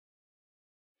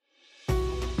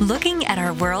Looking at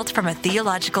our world from a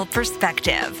theological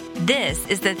perspective, this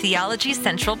is the Theology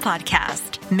Central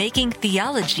Podcast, making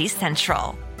theology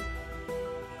central.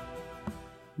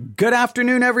 Good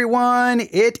afternoon, everyone.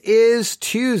 It is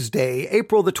Tuesday,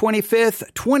 April the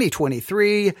 25th,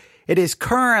 2023. It is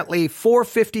currently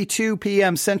 4:52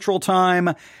 p.m. Central Time,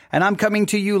 and I'm coming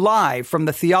to you live from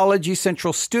the Theology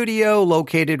Central studio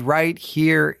located right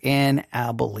here in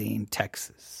Abilene,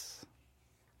 Texas.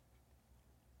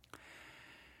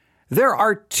 There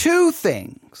are two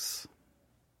things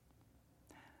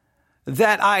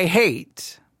that I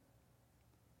hate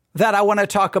that I want to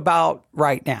talk about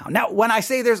right now. Now, when I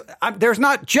say there's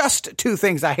not just two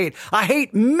things I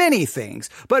hate many things.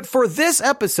 But for this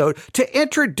episode, to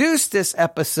introduce this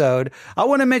episode, I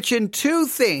want to mention two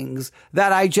things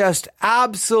that I just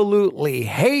absolutely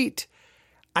hate.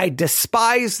 I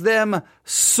despise them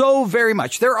so very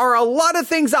much. There are a lot of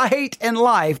things I hate in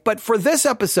life, but for this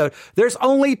episode, there's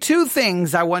only two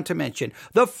things I want to mention.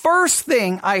 The first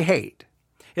thing I hate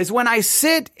is when I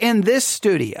sit in this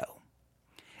studio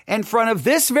in front of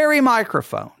this very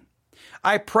microphone.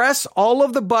 I press all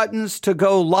of the buttons to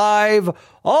go live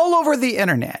all over the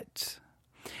internet.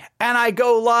 And I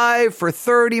go live for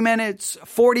 30 minutes,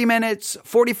 40 minutes,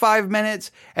 45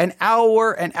 minutes, an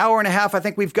hour and a half. I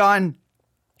think we've done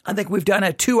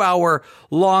a 2-hour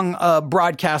long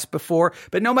broadcast before,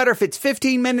 but no matter if it's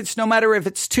 15 minutes, no matter if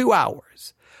it's 2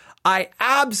 hours, I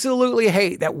absolutely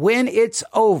hate that when it's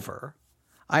over,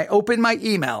 I open my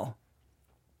email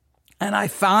and I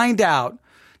find out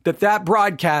that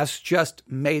broadcast just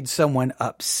made someone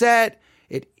upset.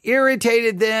 It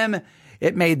irritated them.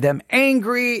 It made them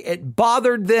angry. It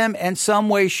bothered them in some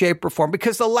way, shape, or form,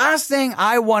 because the last thing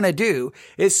I want to do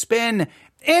is spend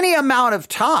any amount of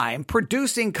time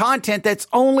producing content that's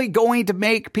only going to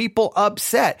make people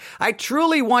upset. I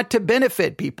truly want to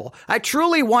benefit people. I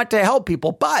truly want to help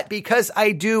people. But because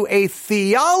I do a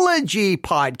theology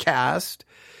podcast,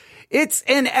 it's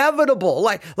inevitable.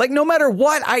 Like no matter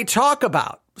what I talk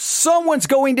about, someone's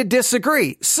going to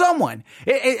disagree. Someone.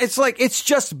 It's like it's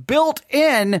just built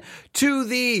in to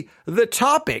the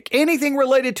topic. Anything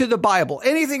related to the Bible,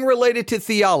 anything related to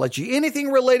theology,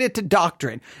 anything related to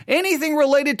doctrine, anything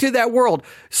related to that world,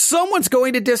 someone's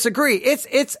going to disagree. It's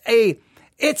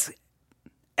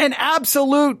an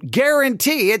absolute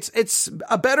guarantee. It's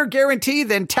a better guarantee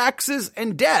than taxes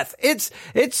and death. It's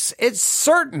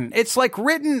certain. It's like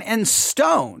written in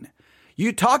stone.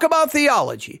 You talk about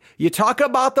theology, you talk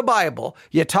about the Bible,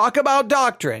 you talk about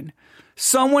doctrine,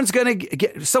 someone's going to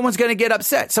get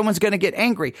upset, someone's going to get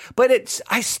angry, but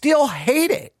I still hate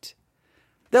it.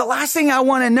 The last thing I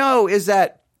want to know is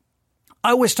that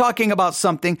I was talking about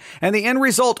something and the end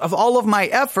result of all of my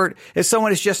effort is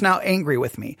someone is just now angry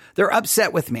with me. They're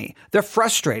upset with me. They're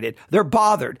frustrated. They're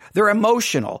bothered. They're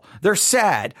emotional. They're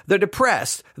sad. They're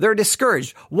depressed. They're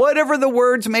discouraged. Whatever the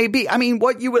words may be. I mean,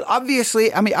 what you would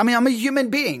obviously, I'm a human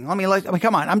being.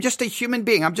 Come on. I'm just a human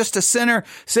being. I'm just a sinner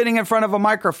sitting in front of a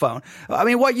microphone.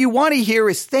 What you want to hear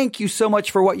is thank you so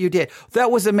much for what you did. That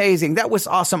was amazing. That was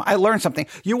awesome. I learned something.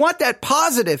 You want that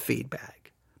positive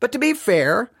feedback. But to be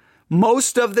fair,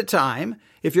 most of the time,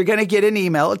 if you're going to get an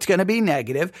email, it's going to be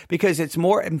negative because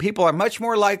and people are much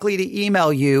more likely to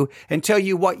email you and tell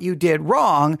you what you did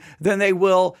wrong than they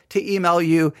will to email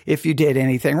you if you did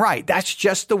anything right. That's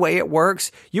just the way it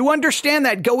works. You understand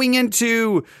that going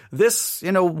into this,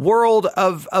 world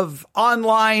of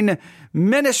online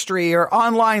ministry or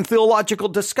online theological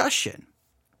discussion.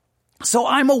 So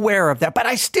I'm aware of that, but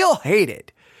I still hate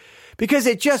it. Because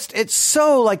it's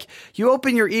so like you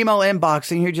open your email inbox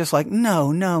and you're just like,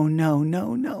 no, not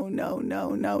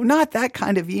that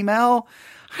kind of email.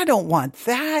 I don't want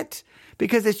that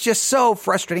because it's just so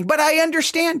frustrating. But I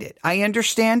understand it.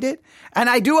 And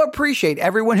I do appreciate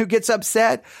everyone who gets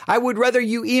upset. I would rather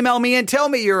you email me and tell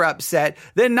me you're upset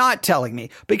than not telling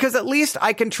me, because at least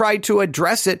I can try to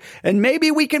address it and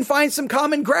maybe we can find some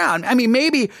common ground.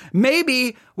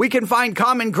 Maybe we can find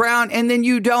common ground and then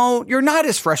you're not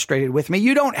as frustrated with me.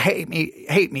 You don't hate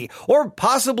me. Or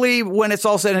possibly when it's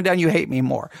all said and done, you hate me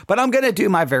more, but I'm going to do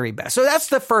my very best. So that's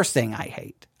the first thing I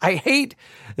hate. I hate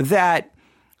that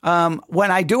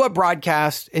when I do a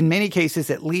broadcast, in many cases,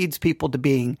 it leads people to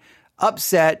being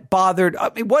upset, bothered,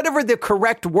 whatever the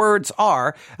correct words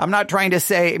are. I'm not trying to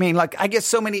say, I get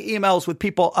so many emails with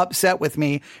people upset with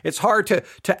me. It's hard to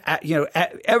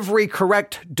every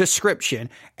correct description,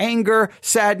 anger,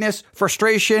 sadness,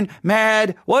 frustration,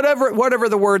 mad, whatever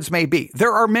the words may be.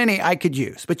 There are many I could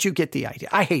use, but you get the idea.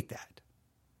 I hate that.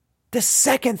 The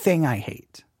second thing I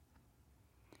hate,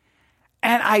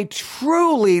 and I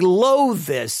truly loathe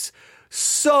this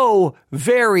so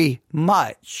very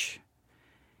much,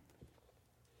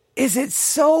 is it's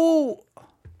so,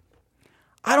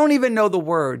 I don't even know the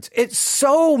words. It's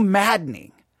so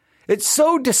maddening. It's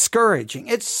so discouraging.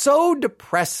 It's so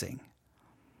depressing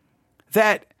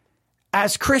that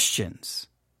as Christians,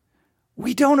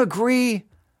 we don't agree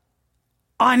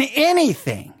on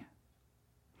anything.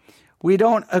 We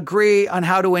don't agree on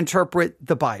how to interpret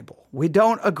the Bible. We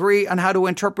don't agree on how to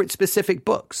interpret specific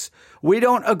books. We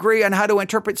don't agree on how to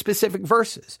interpret specific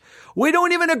verses. We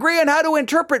don't even agree on how to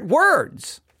interpret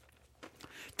words.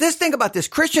 Just think about this.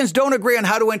 Christians don't agree on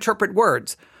how to interpret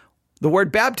words. The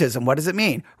word baptism, what does it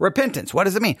mean? Repentance, what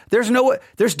does it mean?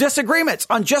 There's disagreements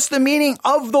on just the meaning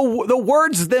of the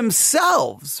words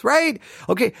themselves, right?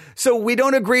 Okay, so we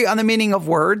don't agree on the meaning of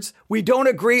words. We don't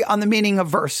agree on the meaning of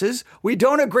verses. We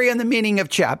don't agree on the meaning of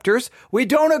chapters. We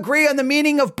don't agree on the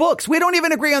meaning of books. We don't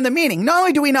even agree on the meaning. Not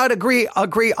only do we not agree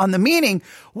on the meaning,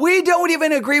 we don't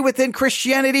even agree within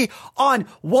Christianity on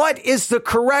what is the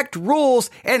correct rules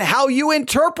and how you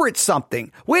interpret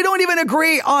something. We don't even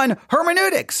agree on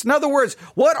hermeneutics. In other words,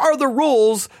 what are the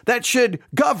rules that should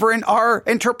govern our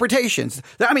interpretations?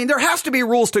 I mean, there has to be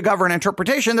rules to govern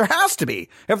interpretation. There has to be.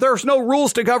 If there's no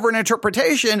rules to govern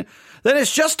interpretation, then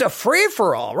it's just a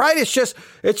free-for-all, right?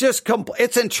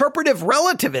 It's interpretive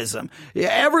relativism.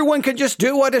 Everyone can just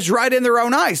do what is right in their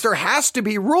own eyes. There has to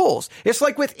be rules. It's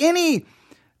like with anything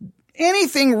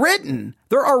written,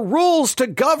 there are rules to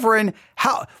govern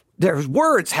how. There's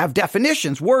words have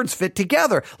definitions. Words fit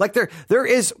together. Like there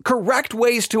is correct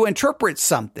ways to interpret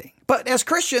something. But as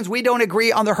Christians, we don't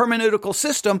agree on the hermeneutical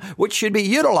system which should be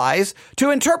utilized to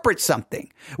interpret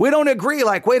something. We don't agree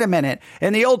like, wait a minute,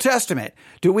 in the Old Testament,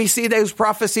 do we see those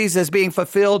prophecies as being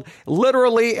fulfilled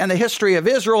literally in the history of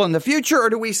Israel in the future,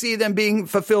 or do we see them being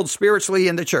fulfilled spiritually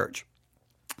in the church?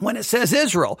 When it says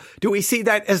Israel, do we see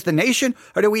that as the nation,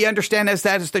 or do we understand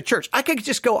that as the church? I could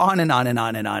just go on and on and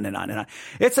on and on and on and on.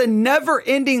 It's a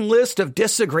never-ending list of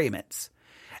disagreements.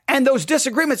 And those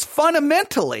disagreements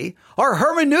fundamentally are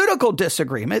hermeneutical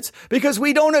disagreements because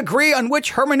we don't agree on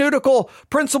which hermeneutical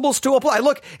principles to apply.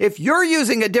 Look, if you're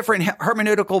using a different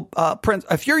hermeneutical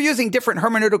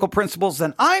principles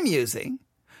than I'm using,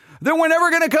 then we're never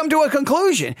going to come to a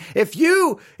conclusion. If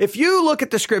you look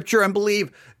at the scripture and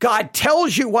believe God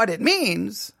tells you what it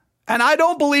means, and I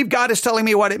don't believe God is telling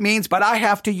me what it means, but I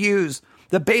have to use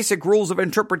the basic rules of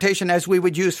interpretation as we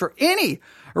would use for any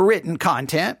written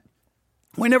content,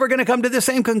 we're never going to come to the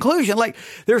same conclusion. Like,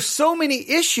 there's so many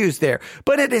issues there,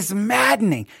 but it is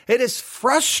maddening. It is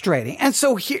frustrating. And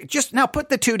so here, just now put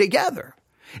the two together.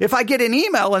 If I get an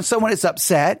email and someone is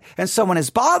upset and someone is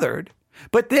bothered,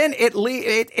 but then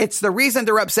it's the reason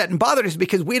they're upset and bothered is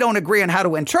because we don't agree on how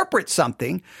to interpret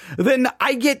something. Then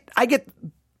I get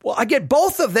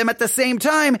both of them at the same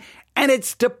time, and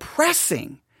it's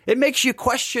depressing. It makes you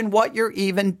question what you're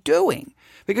even doing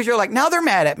because you're like, now they're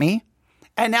mad at me,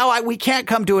 and now we can't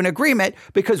come to an agreement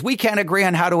because we can't agree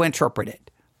on how to interpret it.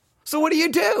 So what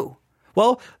do?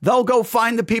 Well, they'll go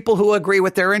find the people who agree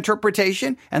with their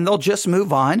interpretation, and they'll just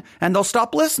move on, and they'll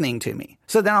stop listening to me.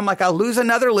 So then I'm like, I'll lose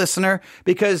another listener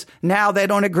because now they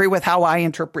don't agree with how I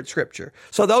interpret scripture.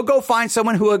 So they'll go find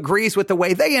someone who agrees with the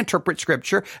way they interpret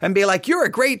scripture and be like, you're a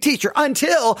great teacher,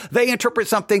 until they interpret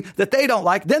something that they don't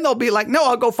like. Then they'll be like, no,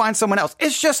 I'll go find someone else.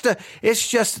 It's just the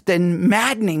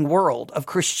maddening world of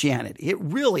Christianity. It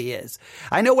really is.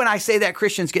 I know when I say that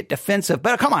Christians get defensive,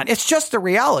 but come on, it's just the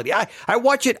reality. I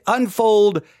watch it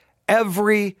unfold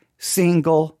every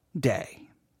single day.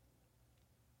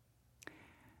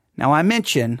 Now, I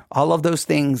mention all of those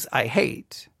things I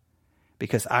hate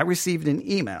because I received an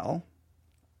email.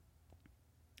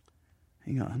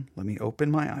 Hang on, let me open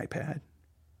my iPad.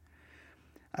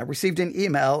 I received an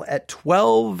email at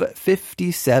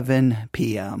 12:57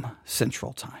 p.m.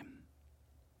 Central Time.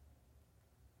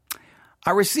 I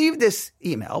received this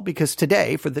email because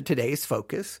today, for today's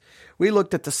focus, we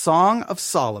looked at the Song of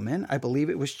Solomon. I believe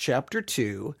it was chapter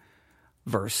 2,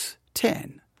 verse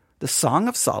 10. The Song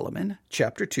of Solomon,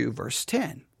 chapter 2, verse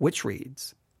 10, which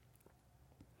reads,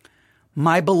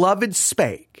 My beloved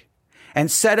spake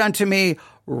and said unto me,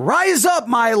 Rise up,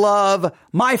 my love,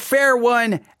 my fair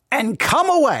one, and come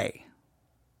away.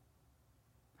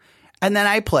 And then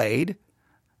I played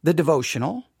the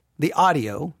devotional, the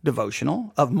audio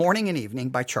devotional of Morning and Evening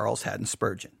by Charles Haddon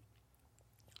Spurgeon.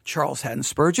 Charles Haddon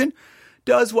Spurgeon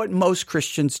does what most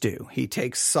Christians do. He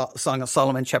takes Song of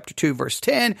Solomon chapter 2 verse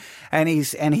 10 and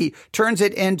he turns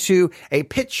it into a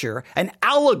picture, an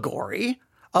allegory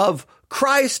of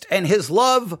Christ and his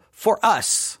love for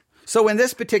us. So in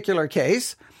this particular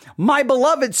case, my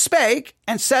beloved spake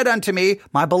and said unto me,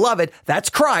 my beloved, that's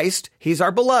Christ, he's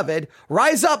our beloved,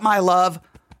 rise up, my love,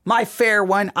 my fair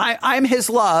one. I'm his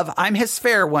love. I'm his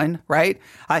fair one, right?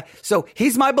 So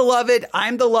he's my beloved.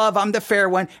 I'm the love. I'm the fair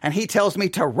one. And he tells me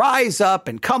to rise up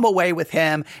and come away with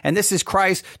him. And this is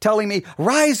Christ telling me,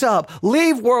 rise up,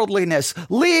 leave worldliness,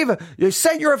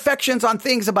 set your affections on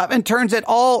things above, and turns it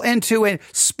all into a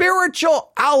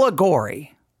spiritual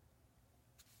allegory.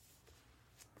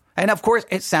 And of course,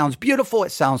 it sounds beautiful.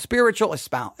 It sounds spiritual.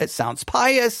 It sounds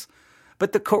pious.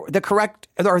 But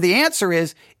the answer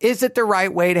is it the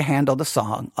right way to handle the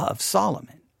Song of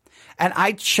Solomon? And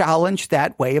I challenge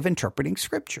that way of interpreting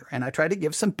Scripture. And I try to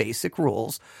give some basic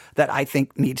rules that I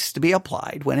think needs to be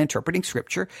applied when interpreting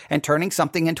Scripture and turning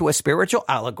something into a spiritual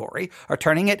allegory or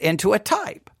turning it into a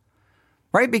type,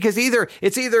 right? Because we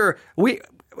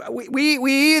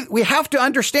have to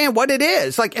understand what it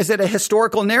is. Like, is it a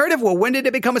historical narrative? Well, when did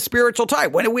it become a spiritual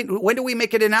type? When do we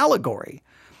make it an allegory?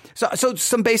 So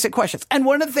some basic questions. And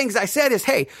one of the things I said is,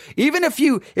 hey, even if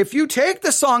you take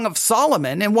the Song of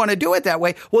Solomon and want to do it that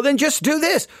way, well, then just do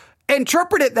this.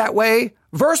 Interpret it that way,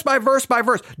 verse by verse by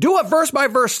verse. Do a verse by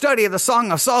verse study of the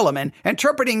Song of Solomon,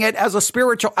 interpreting it as a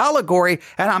spiritual allegory.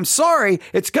 And I'm sorry,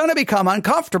 it's going to become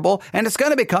uncomfortable and it's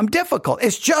going to become difficult.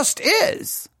 It just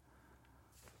is.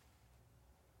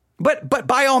 But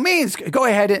by all means, go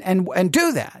ahead and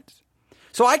do that.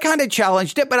 So I kind of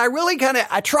challenged it, but I really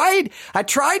I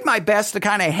tried my best to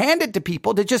kind of hand it to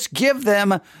people to just give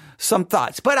them some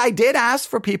thoughts. But I did ask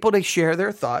for people to share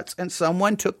their thoughts, and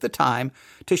someone took the time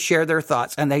to share their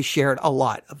thoughts, and they shared a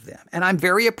lot of them. And I'm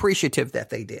very appreciative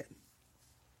that they did.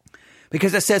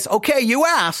 Because it says, okay, you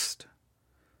asked.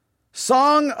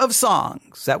 Song of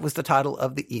Songs. That was the title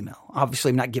of the email.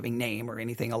 Obviously, I'm not giving name or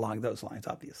anything along those lines,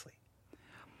 obviously.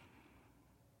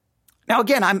 Now,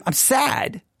 again, I'm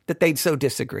sad that they'd so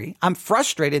disagree. I'm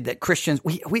frustrated that Christians,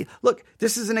 we look,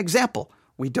 this is an example.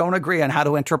 We don't agree on how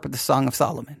to interpret the Song of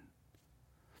Solomon.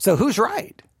 So who's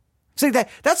right? See,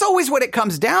 that's always what it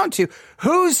comes down to.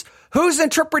 Whose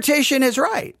interpretation is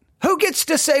right? Who gets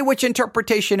to say which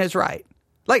interpretation is right?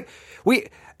 Like,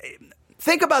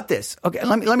 think about this. Okay,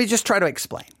 let me just try to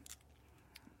explain.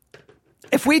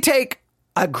 If we take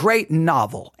a great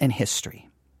novel in history,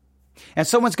 and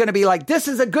someone's going to be like, this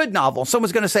is a good novel.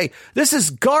 Someone's going to say, this is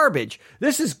garbage.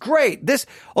 This is great.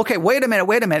 Okay, wait a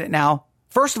minute now.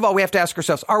 First of all, we have to ask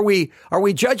ourselves, are we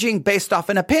judging based off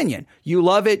an opinion? You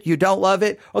love it, you don't love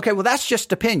it. Okay, well, that's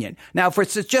just opinion. Now, if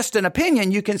it's just an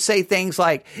opinion, you can say things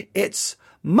like, it's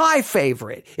my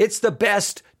favorite. It's the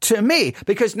best to me,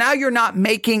 because now you're not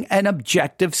making an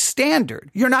objective standard.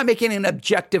 You're not making an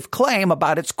objective claim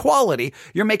about its quality.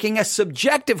 You're making a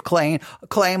subjective claim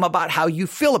about how you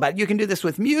feel about it. You can do this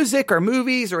with music or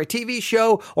movies or a TV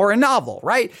show or a novel,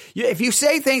 right? If you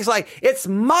say things like, it's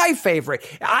my favorite,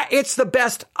 it's the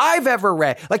best I've ever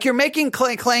read, like you're making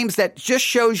claims that just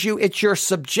shows you it's your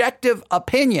subjective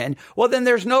opinion, well, then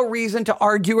there's no reason to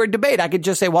argue or debate. I could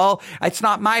just say, well, it's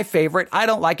not my favorite. I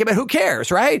don't like it, but who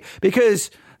cares, right? Because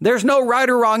there's no right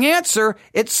or wrong answer.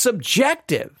 It's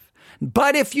subjective.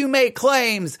 But if you make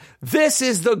claims, this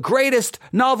is the greatest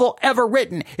novel ever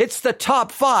written, it's the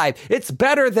top 5, it's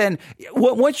better than,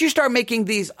 once you start making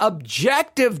these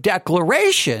objective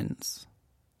declarations,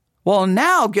 well,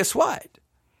 now guess what?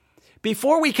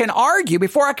 Before we can argue,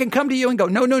 before I can come to you and go,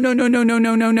 no,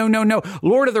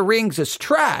 Lord of the Rings is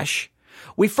trash,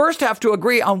 we first have to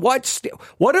agree on what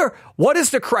is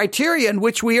the criteria in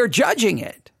which we are judging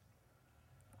it.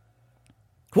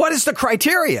 What is the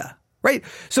criteria, right?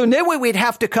 So then we would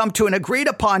have to come to an agreed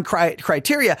upon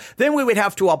criteria. Then we would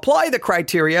have to apply the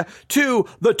criteria to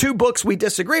the 2 books we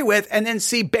disagree with and then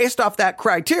see based off that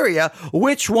criteria,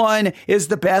 which one is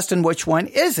the best and which one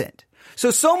isn't.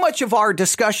 So much of our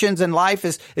discussions in life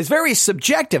is very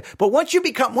subjective. But once you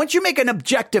make an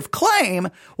objective claim,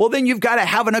 well, then you've got to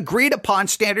have an agreed upon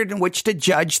standard in which to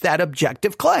judge that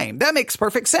objective claim. That makes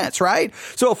perfect sense, right?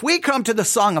 So if we come to the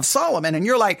Song of Solomon and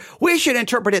you're like, we should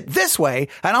interpret it this way,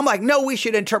 and I'm like, no, we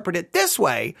should interpret it this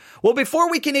way. Well,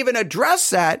 before we can even address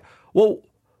that, well,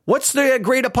 what's the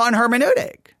agreed upon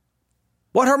hermeneutic?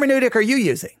 What hermeneutic are you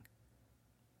using?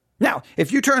 Now,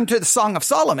 if you turn to the Song of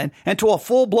Solomon and to a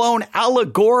full-blown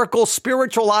allegorical,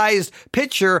 spiritualized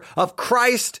picture of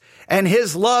Christ and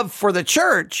his love for the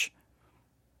church,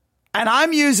 and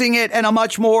I'm using it in a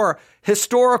much more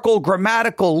historical,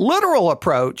 grammatical, literal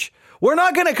approach, we're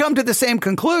not going to come to the same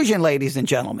conclusion, ladies and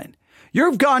gentlemen.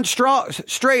 You've gone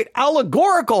straight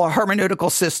allegorical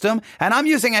hermeneutical system, and I'm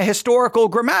using a historical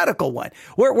grammatical one.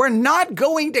 We're not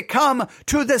going to come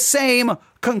to the same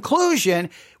conclusion.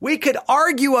 We could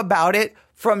argue about it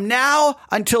from now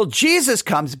until Jesus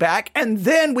comes back, and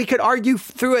then we could argue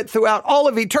through it throughout all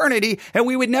of eternity, and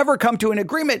we would never come to an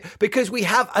agreement because we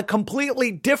have a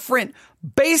completely different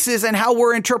basis in how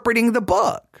we're interpreting the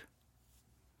book.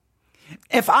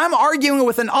 If I'm arguing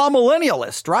with an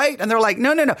amillennialist, right? And they're like,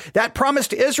 no, that promise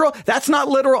to Israel, that's not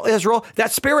literal Israel,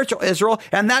 that's spiritual Israel,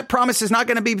 and that promise is not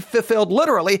going to be fulfilled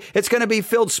literally, it's going to be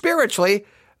filled spiritually.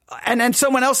 And then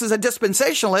someone else is a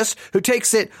dispensationalist who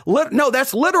takes it, no,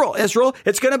 that's literal Israel,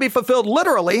 it's going to be fulfilled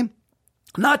literally,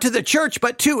 not to the church,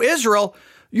 but to Israel.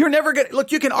 You're never going to,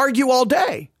 look, you can argue all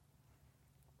day.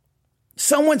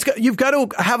 You've got to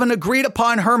have an agreed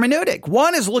upon hermeneutic.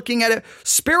 One is looking at it,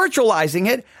 spiritualizing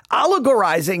it,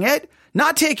 allegorizing it,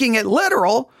 not taking it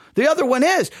literal. The other one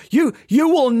is you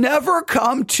will never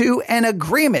come to an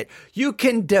agreement. You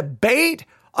can debate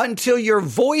until your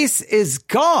voice is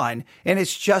gone, and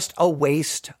it's just a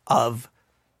waste of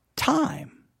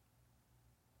time.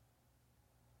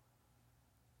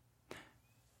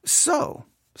 So,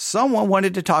 someone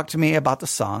wanted to talk to me about the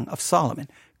Song of Solomon.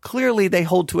 Clearly, they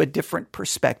hold to a different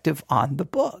perspective on the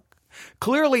book.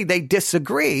 Clearly, they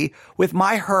disagree with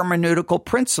my hermeneutical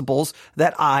principles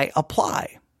that I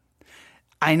apply.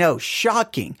 I know,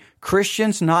 shocking.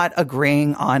 Christians not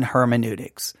agreeing on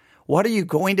hermeneutics. What are you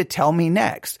going to tell me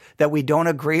next? That we don't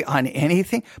agree on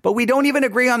anything? But we don't even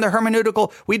agree on the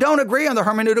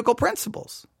hermeneutical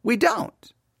principles. We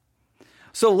don't.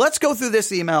 So let's go through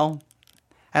this email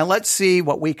and let's see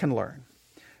what we can learn.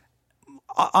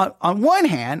 On one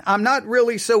hand, I'm not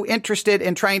really so interested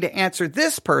in trying to answer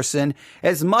this person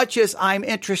as much as I'm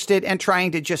interested in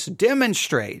trying to just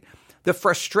demonstrate the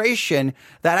frustration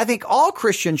that I think all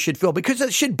Christians should feel, because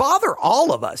it should bother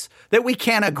all of us that we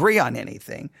can't agree on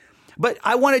anything. But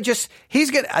I want to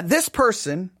this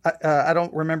person, I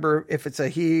don't remember if it's a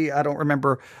he, I don't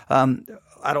remember at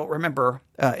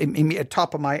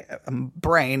top of my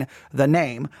brain the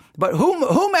name, but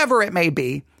whomever it may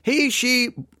be, he,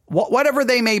 she, whatever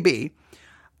they may be,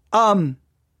 I'm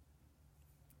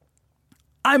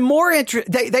more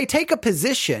interested. They take a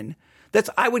position that's,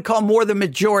 I would call, more the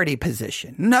majority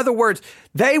position. In other words,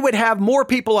 they would have more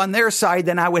people on their side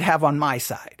than I would have on my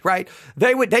side, right?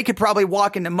 They could probably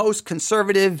walk into most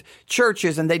conservative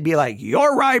churches and they'd be like,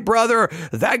 "You're right, brother.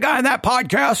 That guy in that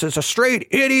podcast is a straight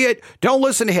idiot. Don't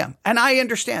listen to him." And I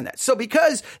understand that. So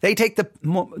because they take the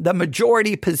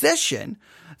majority position,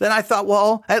 then I thought,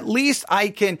 well, at least I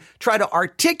can try to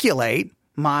articulate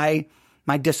my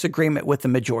disagreement with the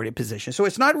majority position. So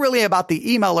it's not really about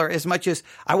the emailer as much as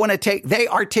they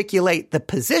articulate the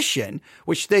position,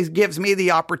 which gives me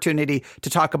the opportunity to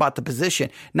talk about the position,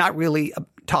 not really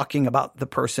talking about the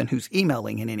person who's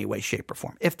emailing in any way, shape, or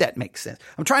form, if that makes sense.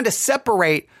 I'm trying to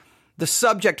separate the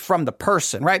subject from the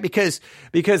person, right? Because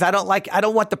I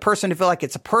don't want the person to feel like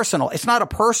it's not a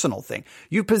personal thing.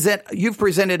 You've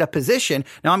presented a position.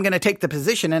 Now I'm going to take the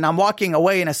position and I'm walking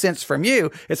away in a sense from you.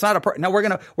 It's not now we're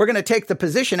going to take the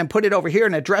position and put it over here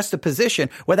and address the position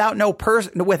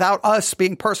without us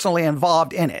being personally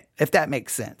involved in it, if that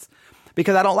makes sense.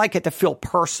 Because I don't like it to feel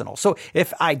personal. So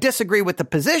if I disagree with the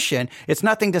position, it's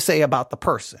nothing to say about the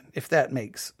person, if that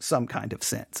makes some kind of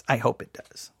sense. I hope it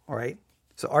does. All right.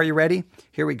 So are you ready?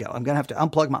 Here we go. I'm going to have to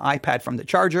unplug my iPad from the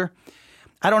charger.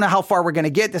 I don't know how far we're going to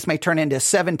get. This may turn into a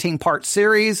 17-part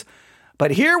series,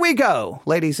 but here we go,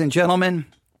 ladies and gentlemen.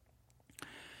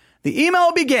 The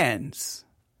email begins.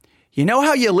 You know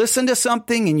how you listen to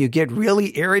something and you get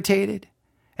really irritated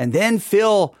and then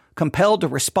feel compelled to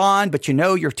respond, but you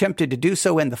know you're tempted to do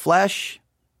so in the flesh?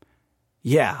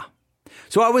 Yeah.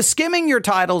 So I was skimming your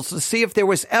titles to see if there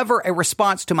was ever a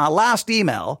response to my last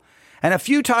email, and a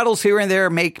few titles here and there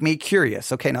make me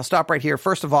curious. Okay, now stop right here.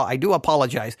 First of all, I do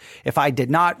apologize if I did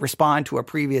not respond to a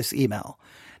previous email.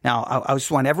 Now, I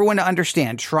just want everyone to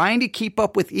understand, trying to keep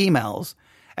up with emails,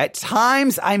 at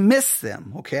times I miss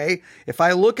them, okay? If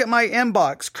I look at my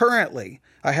inbox currently,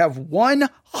 I have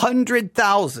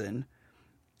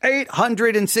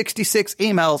 100,866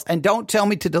 emails, and don't tell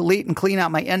me to delete and clean out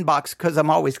my inbox because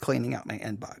I'm always cleaning out my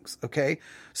inbox, okay?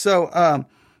 So,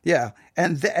 yeah,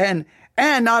 and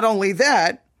not only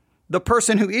that, the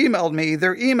person who emailed me,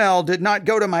 their email did not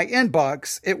go to my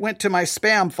inbox. It went to my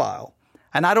spam file.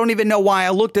 And I don't even know why I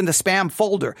looked in the spam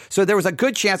folder. So there was a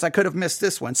good chance I could have missed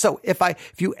this one. So if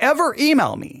you ever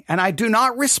email me and I do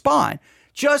not respond,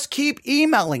 just keep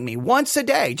emailing me once a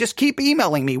day. Just keep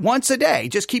emailing me once a day.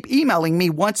 Just keep emailing me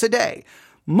once a day.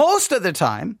 Most of the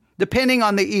time, depending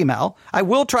on the email, I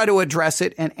will try to address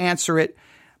it and answer it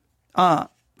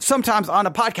sometimes on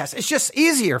a podcast. It's just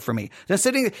easier for me than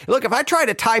sitting. Look, if I try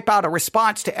to type out a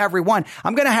response to everyone,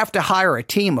 I'm going to have to hire a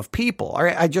team of people. All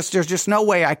right. There's just no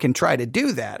way I can try to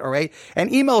do that. All right. And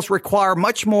emails require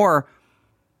much more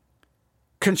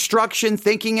construction,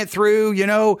 thinking it through,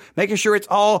 making sure it's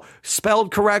all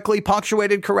spelled correctly,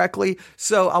 punctuated correctly.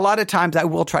 So a lot of times I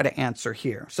will try to answer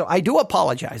here. So I do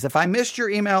apologize. If I missed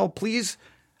your email, please,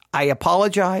 I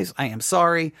apologize. I am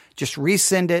sorry. Just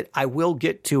resend it. I will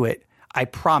get to it. I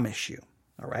promise you.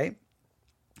 All right.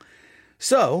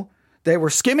 So they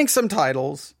were skimming some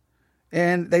titles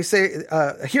and they say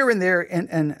here and there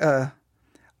and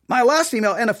my last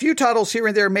email and a few titles here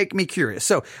and there make me curious.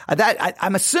 So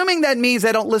I'm assuming that means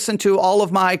they don't listen to all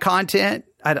of my content.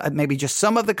 Maybe just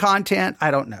some of the content.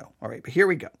 I don't know. All right, but here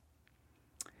we go.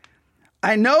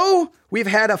 I know we've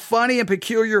had a funny and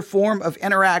peculiar form of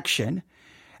interaction,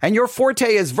 and your forte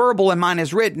is verbal and mine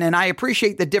is written, and I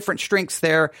appreciate the different strengths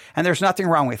there, and there's nothing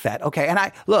wrong with that. Okay, and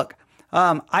I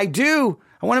want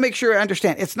to make sure I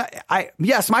understand.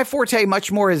 Yes, my forte much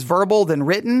more is verbal than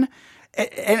written.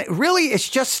 And it's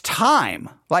just time.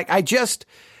 Like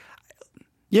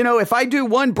if I do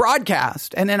one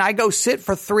broadcast and then I go sit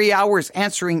for 3 hours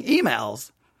answering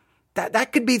emails,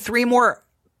 that could be 3 more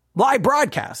live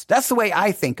broadcasts. That's the way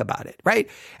I think about it. Right.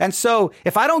 And so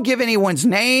if I don't give anyone's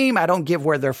name, I don't give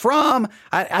where they're from,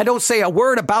 I don't say a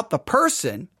word about the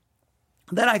person,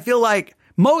 then I feel like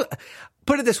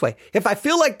put it this way. If I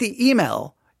feel like the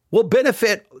email will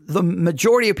benefit the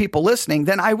majority of people listening,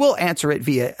 then I will answer it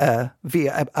via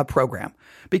a program,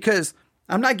 because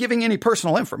I'm not giving any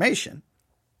personal information.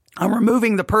 I'm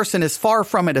removing the person as far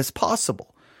from it as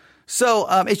possible. So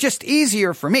it's just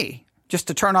easier for me just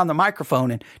to turn on the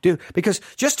microphone and because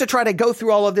just to try to go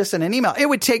through all of this in an email, it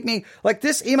would take me, like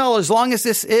this email, as long as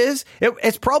this is,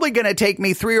 it's probably going to take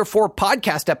me 3 or 4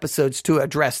 podcast episodes to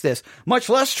address this, much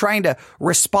less trying to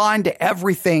respond to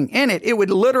everything in it. It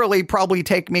would literally probably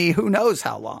take me who knows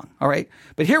how long. All right.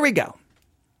 But here we go.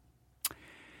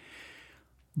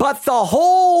 But the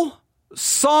whole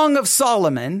Song of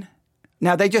Solomon,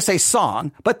 now they just say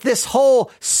song, but this whole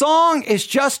song is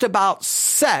just about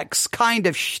sex kind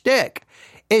of shtick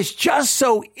is just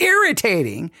so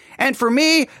irritating. And for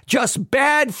me, just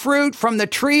bad fruit from the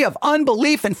tree of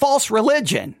unbelief and false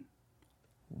religion.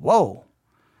 Whoa.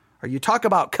 Or you talk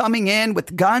about coming in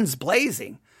with guns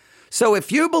blazing. So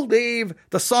if you believe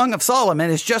the Song of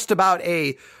Solomon is just about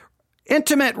a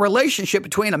intimate relationship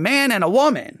between a man and a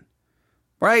woman,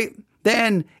 right?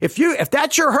 Then if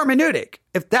that's your hermeneutic,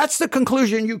 if that's the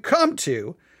conclusion you come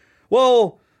to,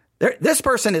 well, this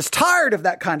person is tired of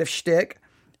that kind of shtick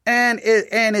and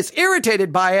is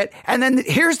irritated by it. And then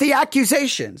here's the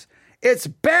accusations. It's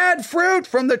bad fruit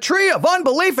from the tree of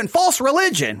unbelief and false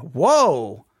religion.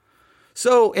 Whoa.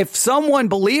 So if someone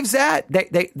believes that,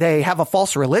 they have a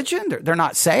false religion, they're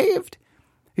not saved.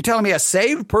 You're telling me a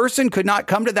saved person could not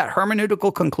come to that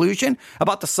hermeneutical conclusion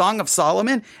about the Song of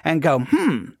Solomon and go,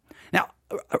 Now,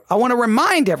 I want to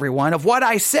remind everyone of what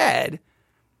I said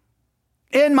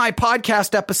in my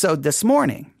podcast episode this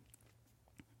morning.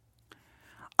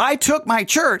 I took my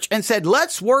church and said,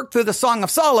 let's work through the Song of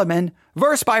Solomon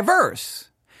verse by verse.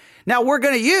 Now we're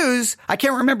going to use, I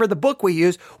can't remember the book we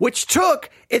used, which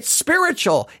it's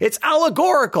spiritual, it's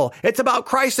allegorical, it's about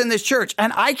Christ in this church.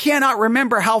 And I cannot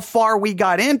remember how far we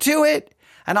got into it.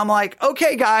 And I'm like,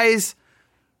 okay, guys,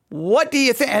 what do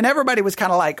you think? And everybody was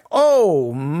kind of like,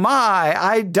 oh my,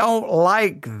 I don't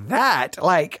like that.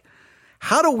 Like,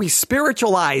 how do we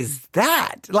spiritualize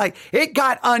that? Like, it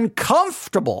got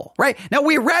uncomfortable, right? Now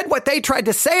we read what they tried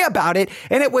to say about it.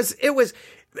 And it was,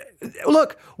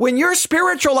 look, when you're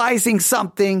spiritualizing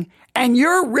something and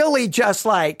you're really just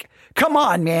like, come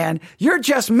on, man, you're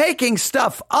just making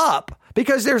stuff up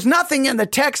because there's nothing in the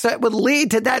text that would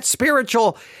lead to that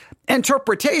spiritual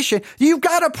interpretation. You've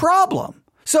got a problem.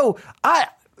 So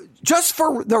just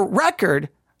for the record,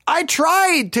 I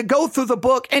tried to go through the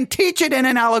book and teach it in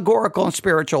an allegorical and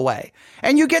spiritual way.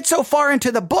 And you get so far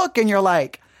into the book and you're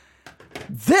like,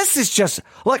 this is just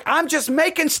like, I'm just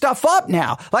making stuff up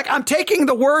now. Like I'm taking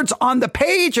the words on the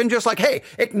page and just like, hey,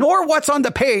 ignore what's on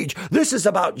the page. This is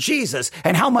about Jesus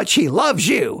and how much he loves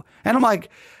you. And I'm like,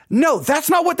 no, that's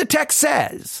not what the text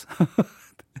says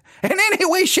in any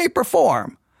way, shape or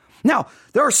form. Now,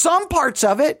 there are some parts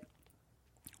of it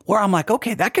where I'm like,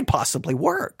 okay, that could possibly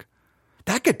work.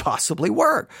 That could possibly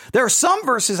work. There are some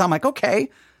verses I'm like, okay,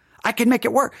 I can make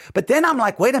it work. But then I'm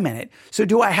like, wait a minute. So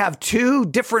do I have 2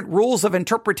 different rules of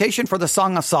interpretation for the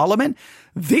Song of Solomon?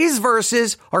 These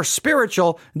verses are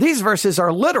spiritual. These verses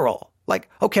are literal. Like,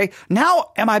 okay,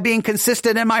 now am I being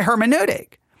consistent in my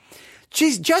hermeneutic?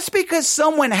 just because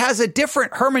someone has a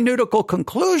different hermeneutical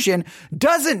conclusion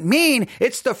doesn't mean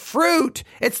it's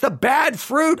the bad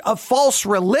fruit of false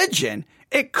religion.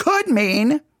 It could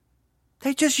mean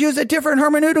they just use a different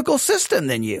hermeneutical system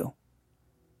than you.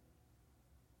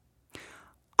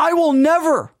 I will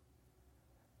never,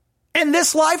 in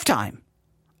this lifetime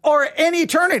or in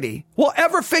eternity, will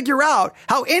ever figure out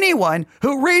how anyone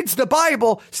who reads the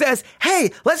Bible says, hey,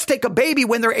 let's take a baby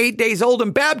when they're 8 days old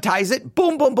and baptize it.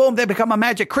 Boom, boom, boom, they become a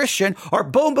magic Christian. Or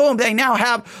boom, boom, they now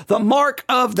have the mark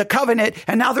of the covenant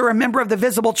and now they're a member of the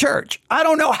visible church. I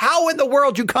don't know how in the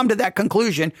world you come to that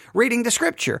conclusion reading the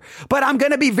scripture. But I'm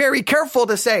going to be very careful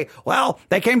to say, well,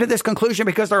 they came to this conclusion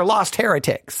because they're lost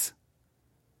heretics.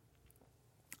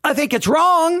 I think it's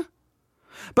wrong.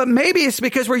 But maybe it's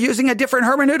because we're using a different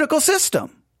hermeneutical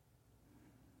system.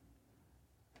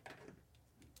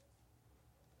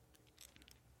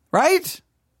 Right?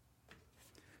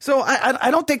 So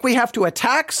I don't think we have to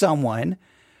attack someone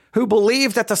who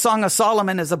believes that the Song of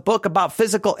Solomon is a book about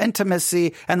physical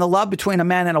intimacy and the love between a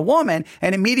man and a woman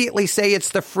and immediately say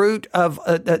it's the fruit of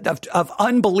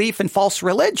unbelief and false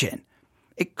religion.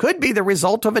 It could be the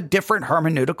result of a different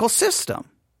hermeneutical system.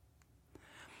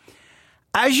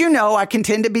 As you know, I can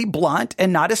tend to be blunt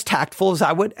and not as tactful as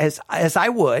I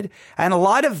would. And a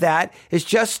lot of that is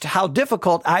just how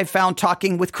difficult I've found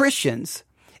talking with Christians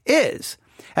is,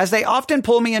 as they often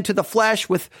pull me into the flesh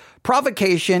with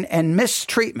provocation and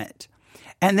mistreatment.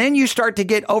 And then you start to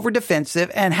get over defensive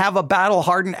and have a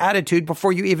battle-hardened attitude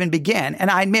before you even begin.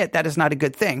 And I admit that is not a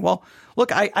good thing. Well,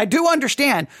 look, I do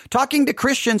understand talking to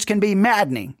Christians can be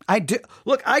maddening. I do.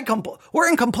 Look, we're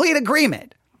in complete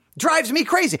agreement. Drives me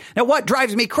crazy. Now, what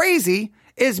drives me crazy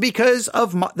is because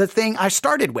of the thing I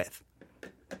started with.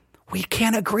 We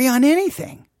can't agree on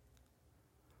anything.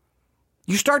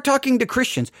 You start talking to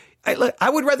Christians. I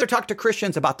would rather talk to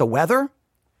Christians about the weather,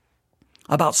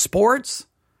 about sports,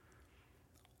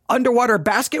 underwater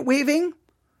basket weaving,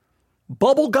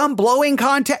 bubblegum blowing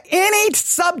contest, any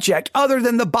subject other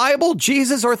than the Bible,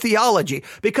 Jesus, or theology,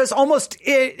 because almost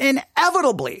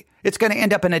inevitably it's going to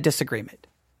end up in a disagreement.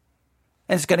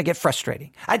 And it's going to get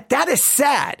frustrating. That is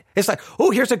sad. It's like,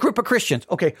 oh, here's a group of Christians.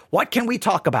 Okay, what can we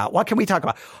talk about? What can we talk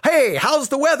about? Hey, how's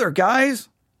the weather, guys?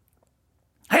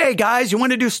 Hey, guys, you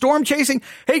want to do storm chasing?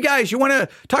 Hey, guys, you want to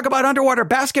talk about underwater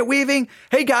basket weaving?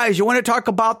 Hey, guys, you want to talk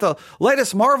about the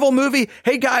latest Marvel movie?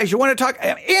 Hey, guys, you want to talk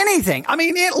anything? I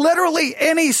mean, literally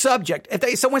any subject.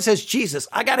 If someone says Jesus,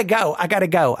 I got to go.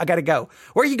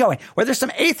 Where are you going? Well, there's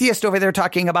some atheist over there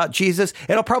talking about Jesus.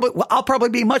 I'll probably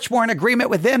be much more in agreement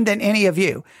with them than any of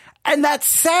you. And that's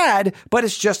sad, but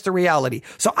it's just the reality.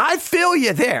 So I feel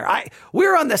you there.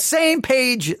 We're on the same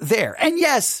page there. And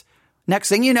yes, next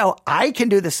thing you know, I can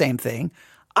do the same thing.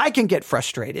 I can get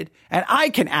frustrated and I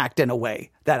can act in a way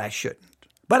that I shouldn't.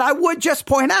 But I would just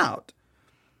point out,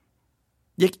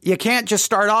 you can't just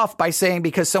start off by saying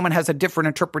because someone has a different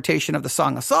interpretation of the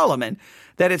Song of Solomon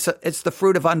that it's the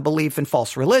fruit of unbelief and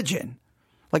false religion.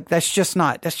 Like that's just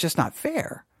not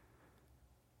fair.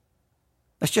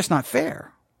 That's just not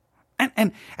fair.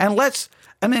 And let's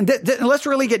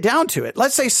really get down to it.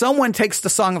 Let's say someone takes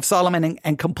the Song of Solomon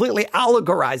and completely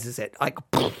allegorizes it. Like,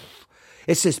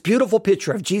 it's this beautiful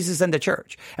picture of Jesus and the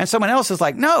church. And someone else is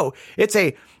like, no, it's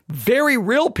a very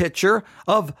real picture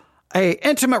of an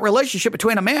intimate relationship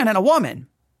between a man and a woman.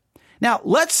 Now,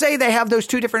 let's say they have those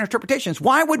two different interpretations.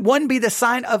 Why would one be the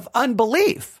sign of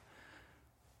unbelief?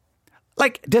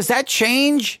 Like, does that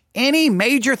change any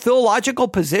major theological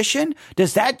position?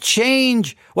 Does that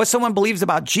change what someone believes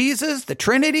about Jesus, the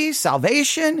Trinity,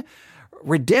 salvation,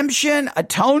 redemption,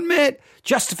 atonement,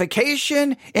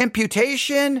 justification,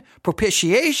 imputation,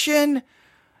 propitiation?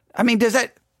 I mean, does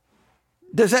that,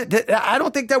 I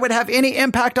don't think that would have any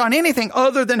impact on anything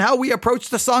other than how we approach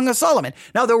the Song of Solomon.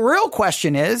 Now, the real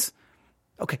question is,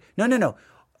 okay, no.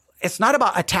 It's not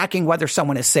about attacking whether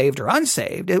someone is saved or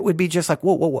unsaved. It would be just like,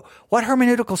 whoa. What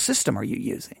hermeneutical system are you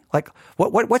using? Like,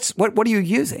 what are you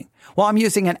using? Well, I'm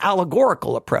using an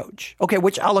allegorical approach. Okay,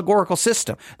 which allegorical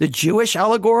system? The Jewish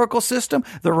allegorical system?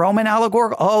 The Roman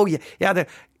allegorical? Oh, yeah.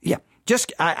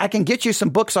 I can get you some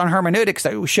books on hermeneutics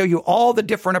that will show you all the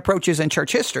different approaches in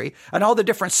church history and all the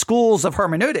different schools of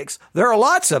hermeneutics. There are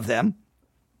lots of them.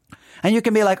 And you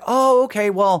can be like, oh, okay,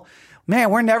 well,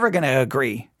 man, we're never going to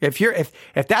agree.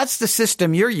 If that's the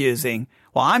system you're using,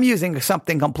 well, I'm using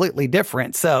something completely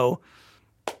different. So,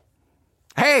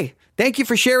 hey, thank you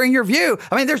for sharing your view.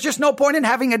 I mean, there's just no point in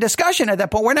having a discussion at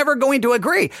that point. We're never going to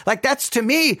agree. Like that's to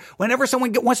me, whenever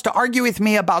someone wants to argue with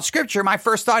me about scripture, my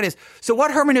first thought is, so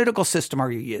what hermeneutical system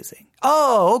are you using?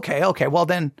 Oh, okay. Well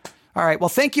then, all right. Well,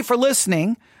 thank you for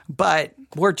listening, but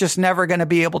we're just never going to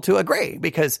be able to agree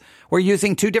because we're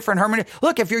using two different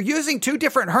Look, if you're using two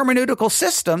different hermeneutical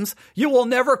systems, you will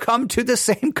never come to the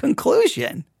same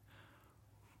conclusion.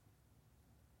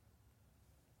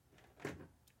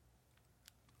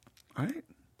 All right,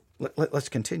 let's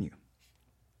continue.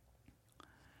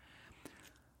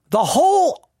 The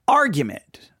whole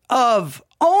argument of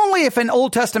only if an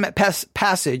Old Testament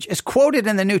passage is quoted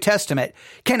in the New Testament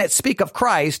can it speak of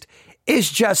Christ is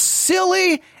just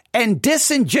silly and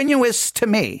disingenuous to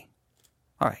me.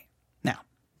 All right. Now,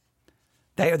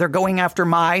 they're going after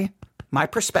my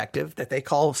perspective that they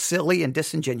call silly and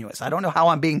disingenuous. I don't know how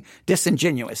I'm being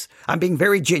disingenuous. I'm being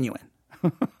very genuine.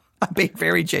 I'm being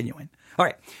very genuine. All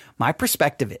right. My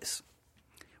perspective is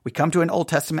we come to an Old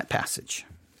Testament passage,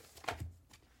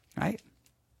 right?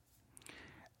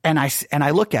 And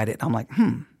I look at it and I'm like,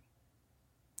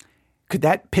 could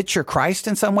that picture Christ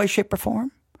in some way, shape, or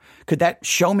form? Could that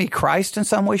show me Christ in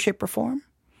some way, shape, or form?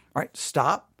 All right,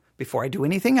 stop. Before I do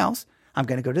anything else, I'm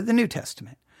going to go to the New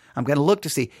Testament. I'm going to look to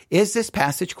see, is this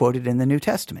passage quoted in the New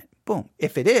Testament? Boom.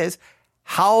 If it is,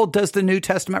 how does the New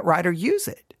Testament writer use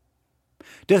it?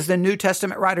 Does the New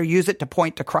Testament writer use it to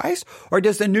point to Christ, or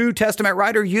does the New Testament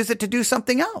writer use it to do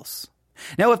something else?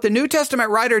 Now, if the New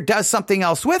Testament writer does something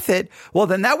else with it, well,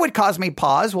 then that would cause me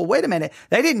pause. Well, wait a minute.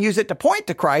 They didn't use it to point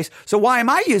to Christ. So why am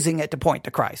I using it to point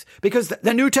to Christ? Because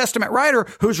the New Testament writer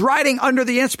who's writing under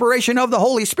the inspiration of the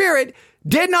Holy Spirit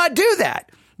did not do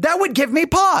that. That would give me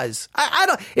pause.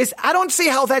 I don't see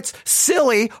how that's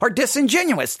silly or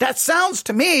disingenuous. That sounds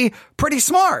to me pretty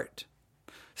smart.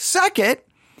 Second,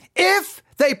 if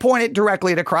they point it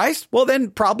directly to Christ, well, then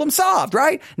problem solved,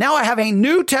 right? Now I have a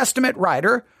New Testament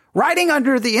writer writing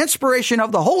under the inspiration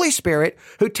of the Holy Spirit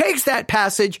who takes that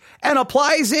passage and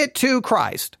applies it to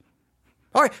Christ.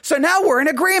 All right, so now we're in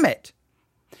agreement.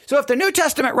 So if the New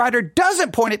Testament writer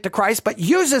doesn't point it to Christ but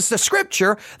uses the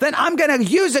scripture, then I'm going to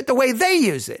use it the way they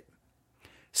use it.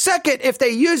 Second, if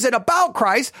they use it about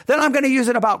Christ, then I'm going to use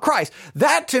it about Christ.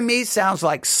 That to me sounds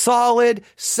like solid,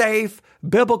 safe,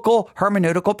 biblical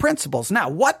hermeneutical principles. Now,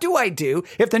 what do I do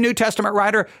if the New Testament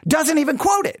writer doesn't even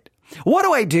quote it? What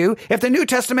do I do if the New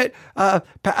Testament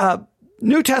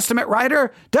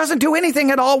writer doesn't do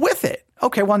anything at all with it?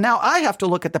 Okay, well, now I have to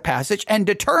look at the passage and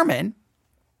determine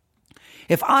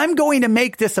if I'm going to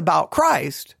make this about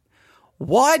Christ,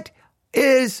 what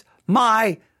is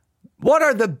the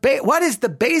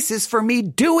basis for me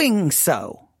doing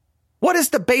so? What is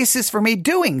the basis for me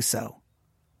doing so?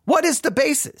 What is the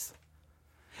basis?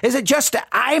 Is it just that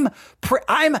I'm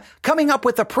coming up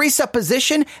with a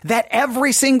presupposition that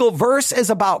every single verse is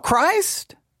about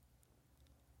Christ?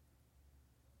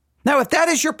 Now, if that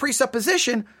is your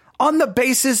presupposition, on the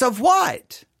basis of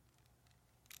what?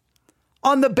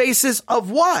 On the basis of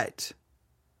what?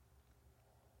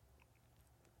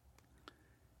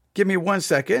 Give me 1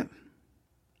 second.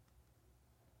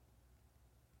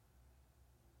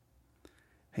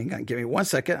 Hang on, give me 1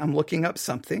 second. I'm looking up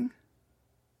something.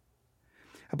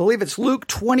 I believe it's Luke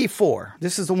 24.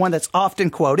 This is the one that's often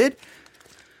quoted.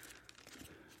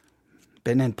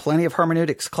 Been in plenty of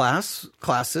hermeneutics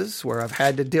classes where I've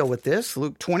had to deal with this.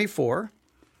 Luke 24.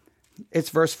 It's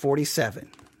verse 47.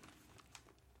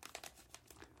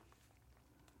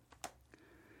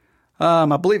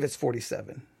 I believe it's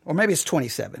 47. Or maybe it's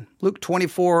 27. Luke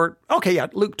 24. Okay, yeah,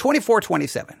 Luke 24,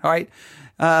 27. All right.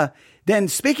 Then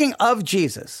speaking of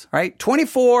Jesus, right,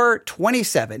 24,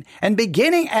 27, and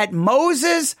beginning at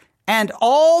Moses and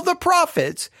all the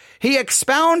prophets, he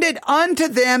expounded unto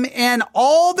them in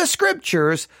all the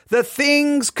scriptures the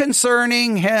things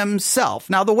concerning himself.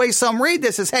 Now, the way some read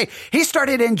this is, hey, he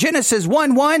started in Genesis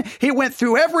 1:1. He went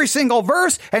through every single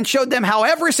verse and showed them how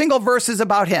every single verse is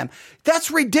about him.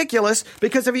 That's ridiculous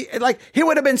because he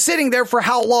would have been sitting there for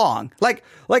how long? By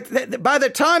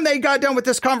the time they got done with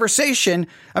this conversation,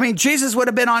 I mean, Jesus would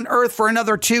have been on earth for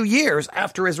another 2 years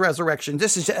after his resurrection.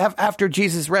 This is after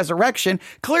Jesus' resurrection.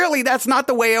 Clearly, that's not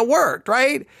the way it worked,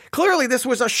 right? Clearly, this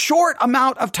was a short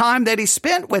amount of time that he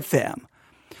spent with them.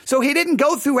 So he didn't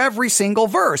go through every single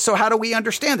verse. So how do we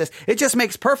understand this? It just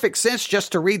makes perfect sense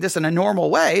just to read this in a normal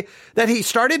way, that he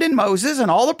started in Moses and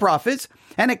all the prophets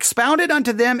and expounded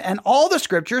unto them and all the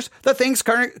scriptures the things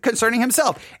concerning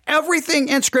himself. Everything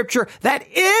in scripture that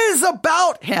is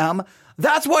about him,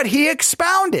 that's what he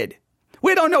expounded.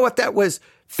 We don't know if that was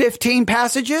 15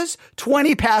 passages,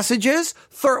 20 passages,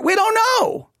 30, we don't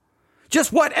know.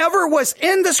 Just whatever was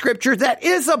in the scripture that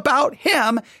is about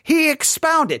him, he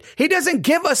expounded. He doesn't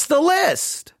give us the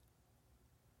list.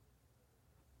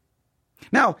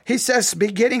 Now, he says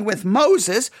beginning with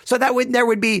Moses, so there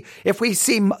would be, if we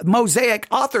see Mosaic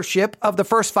authorship of the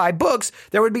first 5 books,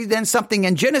 there would be then something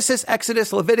in Genesis,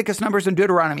 Exodus, Leviticus, Numbers, and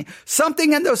Deuteronomy.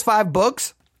 Something in those 5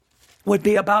 books would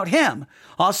be about him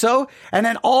also. And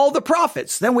then all the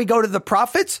prophets. Then we go to the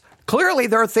prophets. Clearly,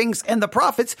 there are things in the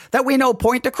prophets that we know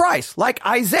point to Christ, like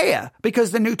Isaiah,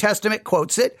 because the New Testament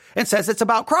quotes it and says it's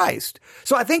about Christ.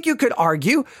 So I think you could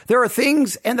argue there are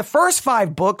things in the first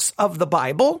 5 books of the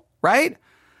Bible, right?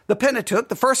 The Pentateuch,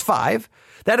 the first 5,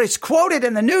 that is quoted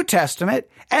in the New Testament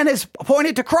and is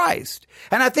pointed to Christ.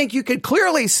 And I think you could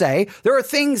clearly say there are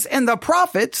things in the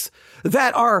prophets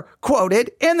that are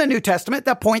quoted in the New Testament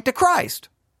that point to Christ.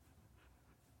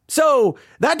 So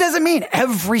that doesn't mean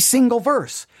every single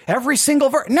verse.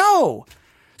 No.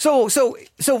 So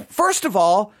first of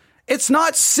all, it's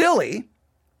not silly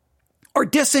or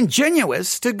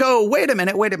disingenuous to go, wait a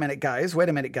minute, guys.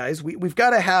 We've got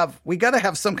to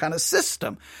have some kind of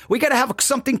system. We got to have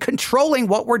something controlling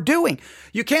what we're doing.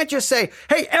 You can't just say,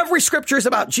 hey, every scripture is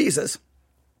about Jesus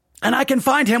and I can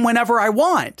find him whenever I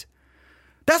want.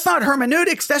 That's not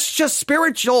hermeneutics. That's just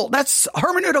spiritual. That's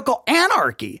hermeneutical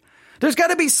anarchy. There's got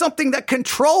to be something that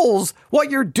controls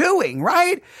what you're doing,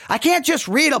 right? I can't just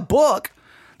read a book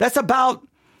that's about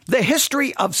the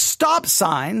history of stop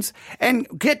signs and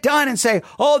get done and say,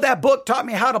 oh, that book taught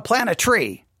me how to plant a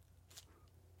tree.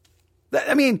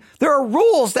 I mean, there are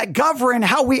rules that govern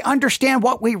how we understand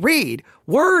what we read.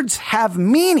 Words have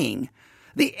meaning.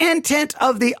 The intent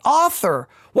of the author.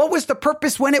 What was the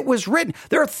purpose when it was written?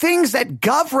 There are things that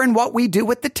govern what we do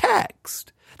with the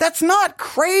text. That's not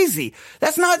crazy.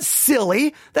 That's not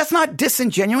silly. That's not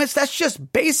disingenuous. That's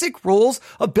just basic rules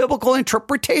of biblical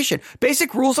interpretation,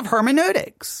 basic rules of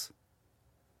hermeneutics.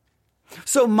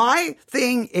 So my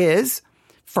thing is,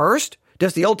 first,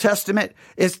 is the Old Testament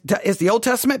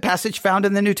passage found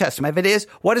in the New Testament? If it is,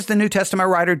 what does the New Testament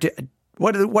writer do?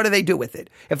 What do they do with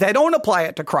it? If they don't apply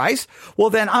it to Christ,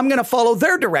 well, then I'm going to follow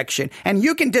their direction. And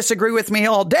you can disagree with me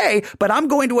all day, but I'm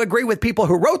going to agree with people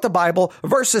who wrote the Bible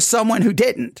versus someone who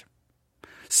didn't.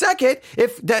 Second,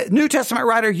 if the New Testament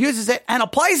writer uses it and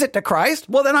applies it to Christ,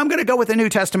 well, then I'm going to go with the New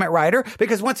Testament writer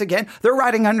because once again, they're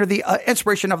writing under the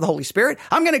inspiration of the Holy Spirit.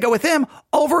 I'm going to go with them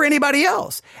over anybody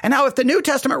else. And now if the New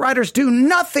Testament writers do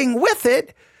nothing with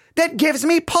it, that gives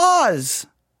me pause.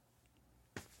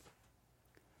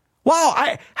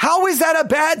 Wow, how is that a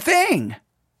bad thing?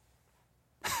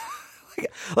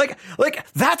 like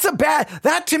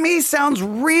that to me sounds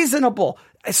reasonable.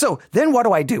 So then what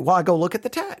do I do? Well, I go look at the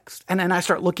text and then I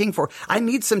start looking I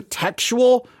need some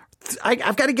textual,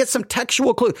 I've got to get some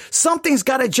textual clue. Something's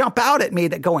got to jump out at me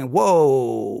that going,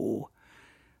 whoa,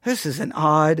 this is an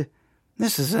odd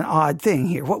thing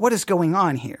here. What is going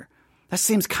on here? That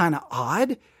seems kind of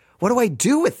odd. What do I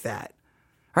do with that?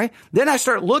 Right? Then I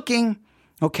start looking.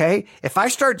 Okay, if I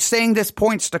start saying this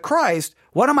points to Christ,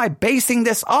 what am I basing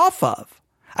this off of?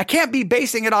 I can't be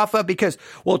basing it off of because,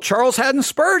 well, Charles Haddon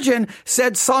Spurgeon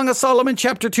said Song of Solomon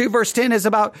chapter 2 verse 10 is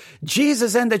about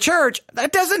Jesus and the church.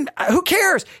 Who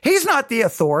cares? He's not the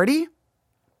authority.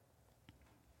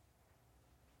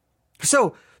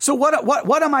 So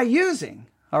what am I using?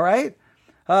 All right.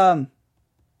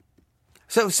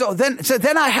 So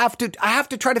then I have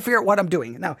to try to figure out what I'm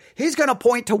doing. Now, he's going to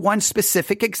point to one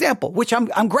specific example, which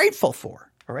I'm grateful for.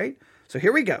 All right. So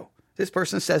here we go. This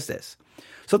person says this.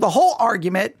 So the whole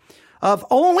argument of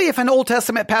only if an Old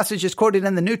Testament passage is quoted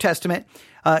in the New Testament,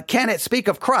 can it speak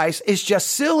of Christ is just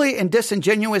silly and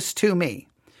disingenuous to me.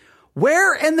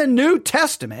 Where in the New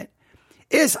Testament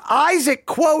is Isaac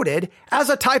quoted as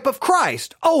a type of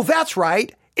Christ? Oh, that's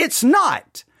right. It's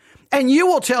not. And you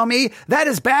will tell me that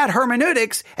is bad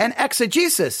hermeneutics and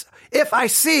exegesis. If I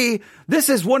see this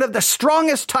is one of the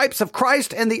strongest types of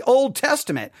Christ in the Old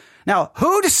Testament. Now,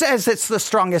 who says it's the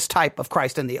strongest type of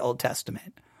Christ in the Old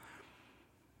Testament?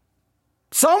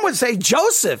 Some would say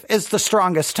Joseph is the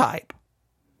strongest type.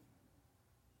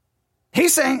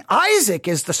 He's saying Isaac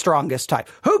is the strongest type.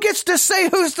 Who gets to say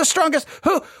who's the strongest?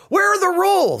 Where are the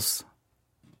rules?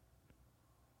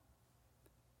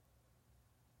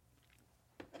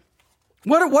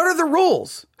 What are the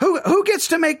rules? Who gets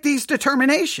to make these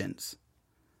determinations?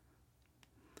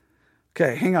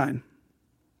 Okay, hang on.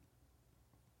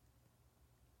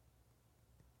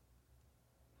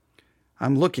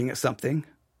 I'm looking at something.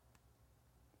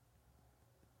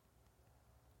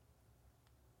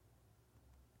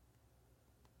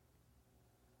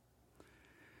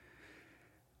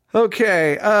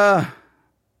 Okay,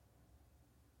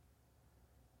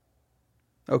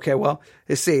 Okay, well,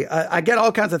 you see, I get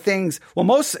all kinds of things.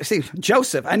 Well,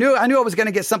 Joseph. I knew I was going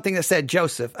to get something that said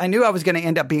Joseph. I knew I was going to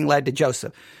end up being led to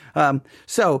Joseph.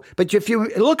 But if you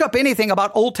look up anything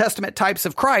about Old Testament types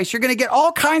of Christ, you're going to get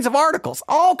all kinds of articles,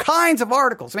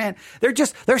 man.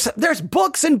 There's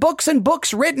books and books and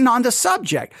books written on the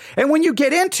subject. And when you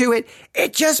get into it,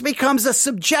 it just becomes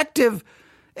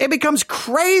it becomes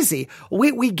crazy.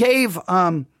 We gave,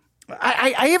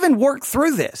 I even worked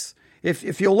through this.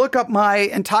 If you'll look up my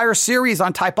entire series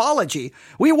on typology,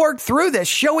 we worked through this,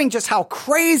 showing just how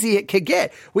crazy it could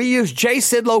get. We used J.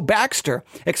 Sidlow Baxter,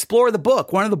 Explore the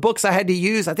Book, one of the books I had to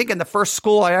use, I think, in the first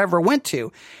school I ever went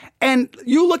to. And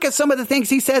you look at some of the things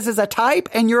he says as a type,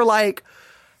 and you're like,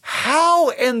 how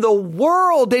in the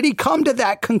world did he come to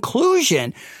that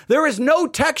conclusion? There is no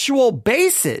textual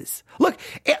basis. Look,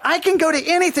 I can go to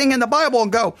anything in the Bible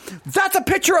and go, that's a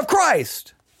picture of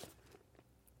Christ.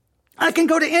 I can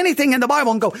go to anything in the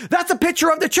Bible and go, that's a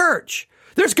picture of the church.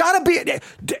 There's got to be,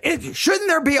 shouldn't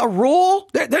there be a rule?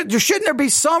 Shouldn't there be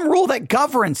some rule that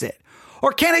governs it?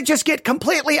 Or can it just get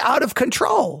completely out of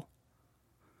control?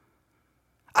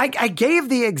 I gave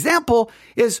the example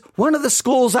is one of the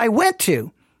schools I went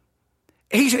to.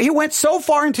 He went so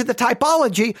far into the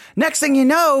typology. Next thing you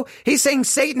know, he's saying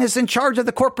Satan is in charge of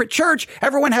the corporate church.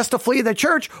 Everyone has to flee the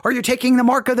church, or you're taking the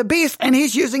mark of the beast. And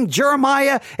he's using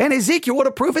Jeremiah and Ezekiel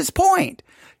to prove his point,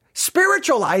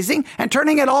 spiritualizing and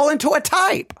turning it all into a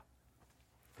type.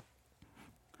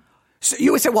 So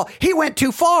you would say, well, he went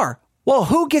too far. Well,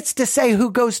 who gets to say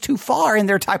who goes too far in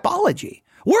their typology?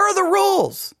 Where are the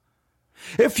rules?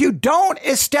 If you don't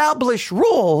establish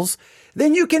rules,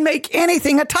 then you can make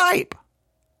anything a type.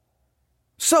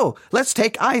 So let's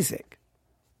take Isaac.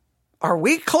 Are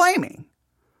we claiming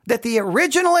that the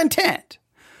original intent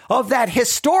of that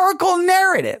historical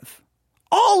narrative,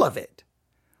 all of it,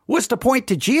 was to point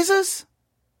to Jesus?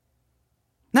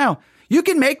 Now, you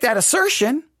can make that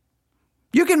assertion.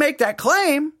 You can make that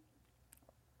claim.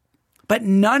 But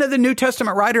none of the New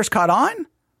Testament writers caught on?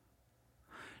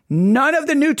 None of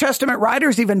the New Testament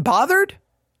writers even bothered?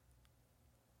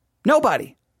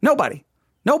 Nobody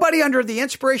under the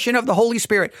inspiration of the Holy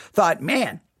Spirit thought,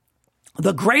 man,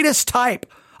 the greatest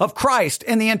type of Christ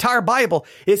in the entire Bible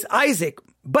is Isaac,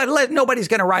 but nobody's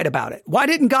going to write about it. Why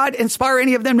didn't God inspire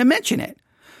any of them to mention it?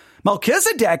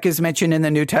 Melchizedek is mentioned in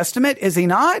the New Testament, is he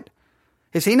not?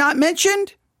 Is he not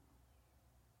mentioned?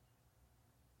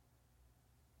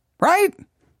 Right?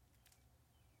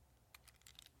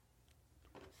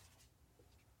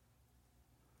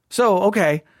 So,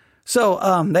 okay.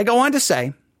 So, they go on to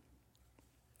say,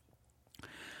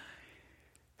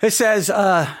 it says,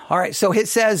 all right, so it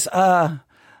says,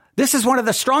 this is one of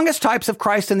the strongest types of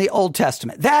Christ in the Old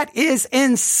Testament. That is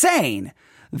insane.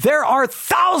 There are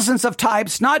thousands of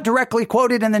types not directly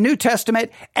quoted in the New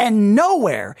Testament, and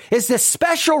nowhere is this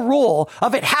special rule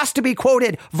of it has to be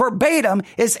quoted verbatim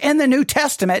is in the New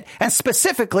Testament, and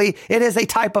specifically, it is a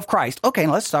type of Christ. Okay,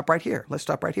 let's stop right here.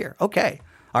 Okay.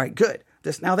 All right, good.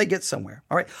 Now they get somewhere.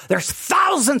 All right. There's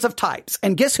thousands of types.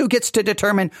 And guess who gets to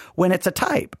determine when it's a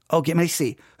type? Oh, let me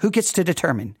see. Who gets to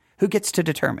determine? I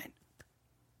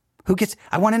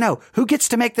want to know. Who gets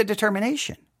to make the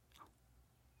determination?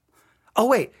 Oh,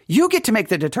 wait. You get to make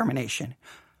the determination.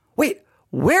 Wait.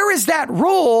 Where is that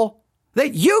rule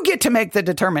that you get to make the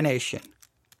determination?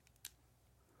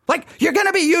 Like, you're going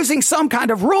to be using some kind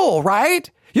of rule, right?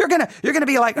 You're going to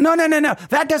be like, no.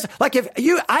 That doesn't, like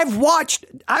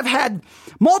I've had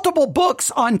multiple books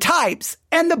on types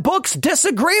and the books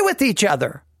disagree with each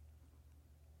other.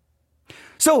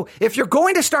 So if you're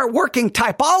going to start working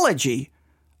typology,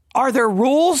 are there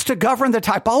rules to govern the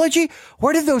typology?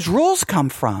 Where did those rules come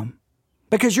from?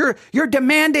 Because you're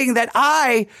demanding that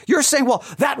you're saying, well,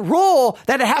 that rule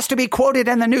that it has to be quoted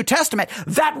in the New Testament,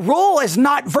 that rule is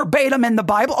not verbatim in the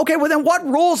Bible. Okay, well then what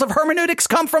rules of hermeneutics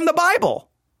come from the Bible?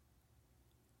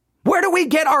 Where do we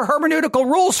get our hermeneutical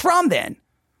rules from then?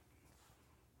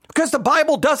 Because the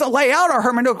Bible doesn't lay out our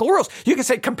hermeneutical rules. You can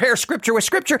say compare scripture with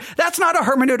scripture. That's not a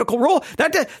hermeneutical rule.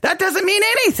 That doesn't mean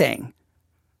anything.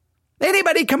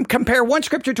 Anybody can compare one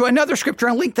scripture to another scripture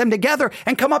and link them together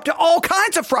and come up to all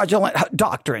kinds of fraudulent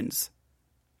doctrines.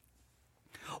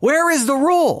 Where is the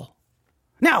rule?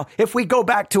 Now, if we go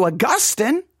back to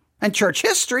Augustine and church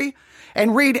history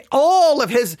and read all of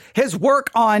his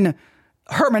work on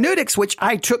hermeneutics, which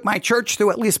I took my church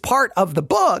through at least part of the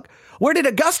book, where did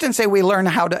Augustine say we learn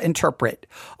how to interpret?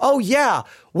 Oh, yeah,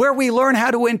 where we learn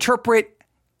how to interpret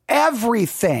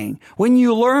everything. When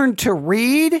you learn to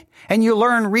read and you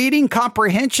learn reading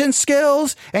comprehension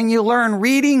skills and you learn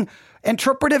reading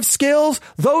interpretive skills,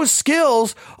 those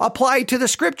skills apply to the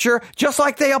scripture just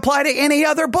like they apply to any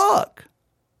other book.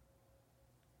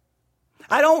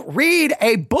 I don't read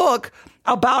a book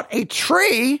about a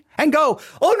tree and go,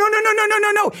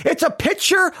 oh, no. It's a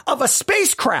picture of a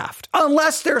spacecraft.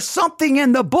 Unless there's something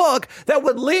in the book that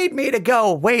would lead me to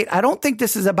go, wait, I don't think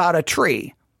this is about a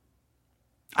tree.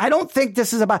 I think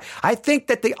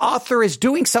that the author is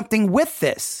doing something with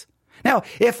this. Now,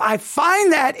 if I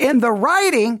find that in the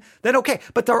writing, then okay,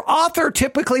 but the author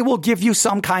typically will give you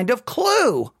some kind of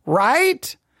clue,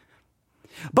 right?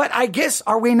 But I guess,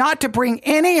 are we not to bring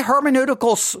any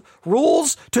hermeneutical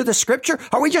rules to the scripture?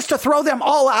 Are we just to throw them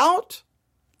all out?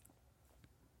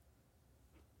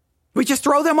 We just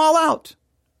throw them all out.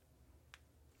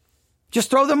 Just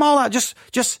throw them all out. Just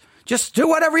do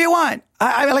whatever you want.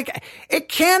 It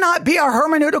cannot be a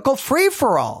hermeneutical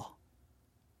free-for-all.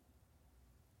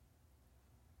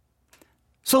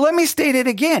 So let me state it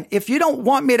again. If you don't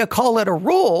want me to call it a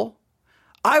rule,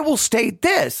 I will state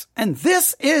this, and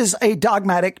this is a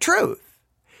dogmatic truth.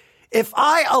 If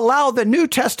I allow the New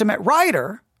Testament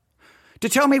writer to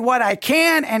tell me what I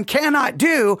can and cannot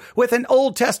do with an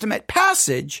Old Testament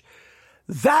passage,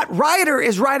 that writer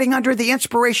is writing under the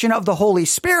inspiration of the Holy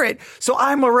Spirit. So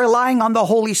I'm relying on the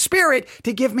Holy Spirit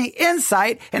to give me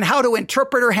insight in how to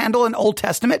interpret or handle an Old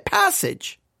Testament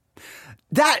passage.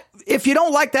 That, if you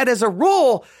don't like that as a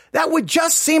rule, that would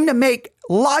just seem to make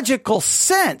logical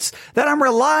sense, that I'm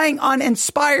relying on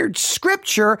inspired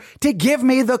scripture to give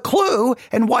me the clue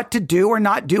in what to do or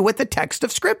not do with the text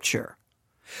of scripture.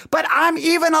 But I'm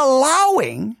even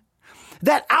allowing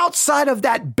that outside of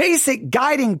that basic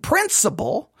guiding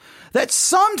principle, that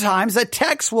sometimes a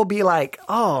text will be like,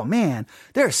 oh man,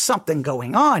 there's something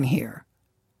going on here.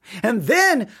 And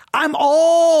then I'm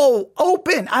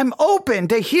open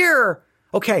to hear,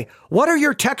 okay, what are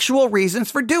your textual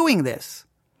reasons for doing this?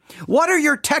 What are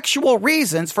your textual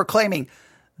reasons for claiming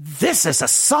this is a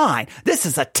sign? This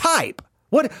is a type.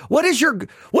 What is your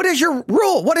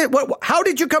rule? How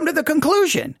did you come to the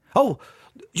conclusion? Oh,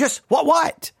 just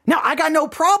what? Now, I got no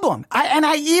problem.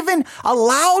 I even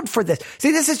allowed for this.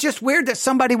 See, this is just weird that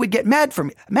somebody would get mad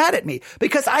at me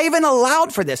because I even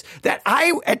allowed for this, that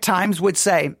I at times would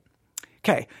say,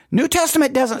 okay, New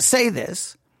Testament doesn't say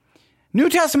this. New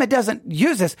Testament doesn't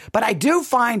use this, but I do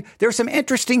find there's some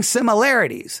interesting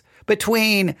similarities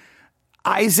between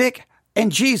Isaac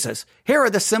and Jesus. Here are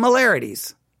the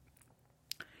similarities.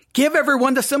 Give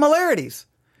everyone the similarities.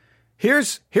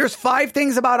 Here's 5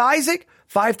 things about Isaac,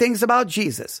 5 things about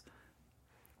Jesus.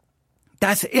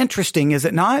 That's interesting, is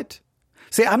it not?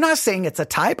 See, I'm not saying it's a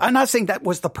type. I'm not saying that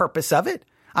was the purpose of it.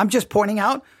 I'm just pointing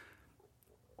out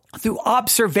through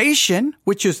observation,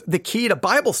 which is the key to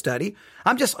Bible study.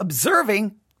 I'm just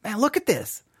observing, man, look at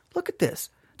this. Look at this.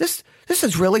 This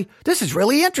is really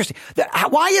interesting.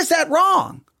 Why is that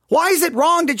wrong? Why is it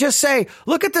wrong to just say,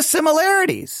 look at the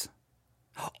similarities?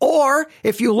 Or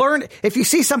if you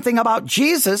see something about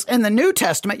Jesus in the New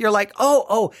Testament, you're like,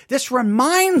 oh, this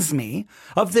reminds me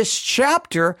of this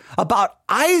chapter about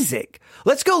Isaac.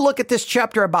 Let's go look at this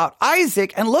chapter about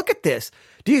Isaac and look at this.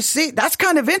 Do you see? That's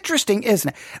kind of interesting, isn't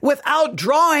it? Without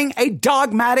drawing a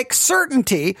dogmatic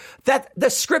certainty that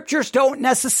the scriptures don't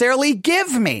necessarily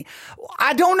give me.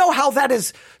 I don't know how that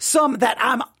is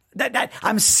that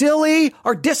I'm silly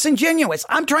or disingenuous.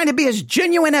 I'm trying to be as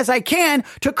genuine as I can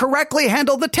to correctly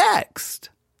handle the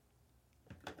text.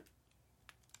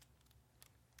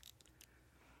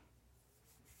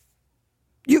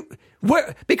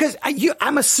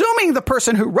 I'm assuming the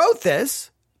person who wrote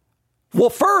this, well,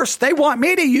 first, they want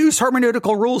me to use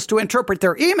hermeneutical rules to interpret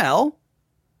their email.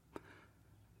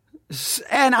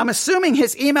 And I'm assuming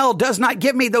his email does not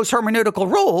give me those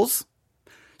hermeneutical rules.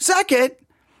 Second,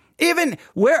 I'm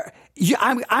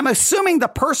assuming the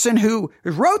person who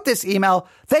wrote this email,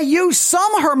 they use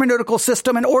some hermeneutical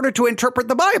system in order to interpret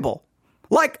the Bible.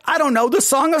 Like, I don't know, the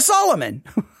Song of Solomon.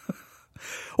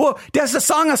 Well, does the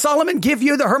Song of Solomon give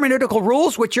you the hermeneutical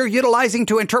rules which you're utilizing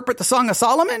to interpret the Song of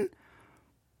Solomon?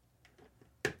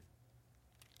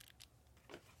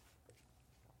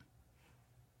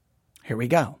 Here we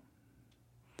go.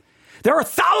 There are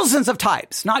thousands of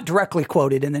types not directly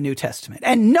quoted in the New Testament,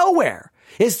 and nowhere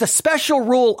is the special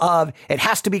rule of it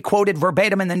has to be quoted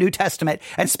verbatim in the New Testament,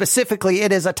 and specifically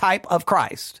it is a type of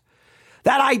Christ.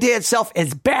 That idea itself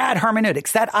is bad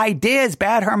hermeneutics. That idea is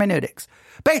bad hermeneutics.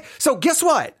 So guess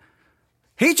what?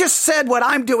 He just said what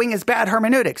I'm doing is bad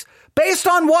hermeneutics. Based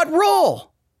on what rule?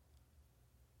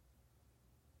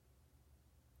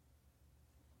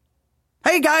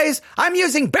 Hey guys, I'm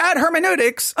using bad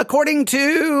hermeneutics according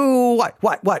to what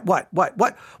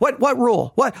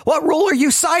rule? What rule are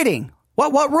you citing?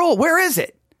 What rule? Where is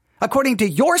it? According to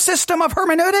your system of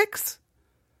hermeneutics?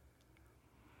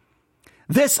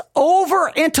 This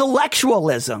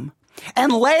over-intellectualism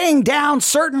and laying down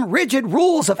certain rigid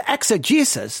rules of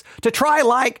exegesis to try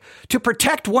to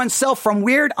protect oneself from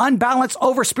weird, unbalanced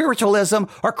over-spiritualism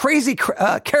or crazy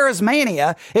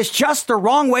charismania is just the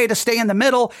wrong way to stay in the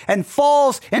middle and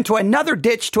falls into another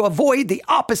ditch to avoid the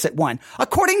opposite one.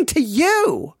 According to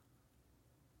you.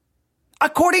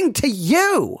 According to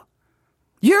you.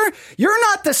 You're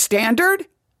not the standard.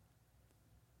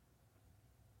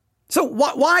 So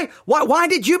why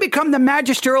did you become the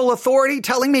magisterial authority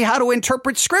telling me how to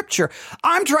interpret scripture?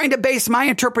 I'm trying to base my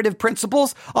interpretive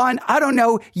principles on,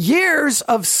 years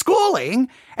of schooling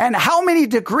and how many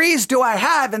degrees do I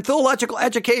have in theological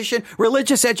education,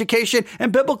 religious education,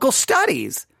 and biblical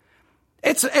studies.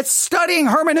 It's studying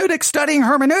hermeneutics,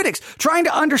 trying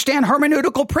to understand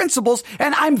hermeneutical principles.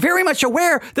 And I'm very much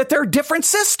aware that there are different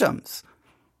systems.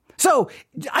 So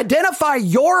identify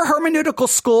your hermeneutical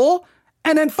school.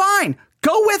 And then fine,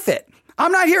 go with it.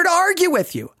 I'm not here to argue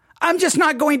with you. I'm just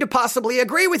not going to possibly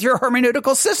agree with your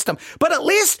hermeneutical system. But at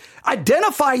least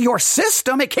identify your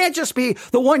system. It can't just be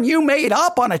the one you made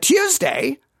up on a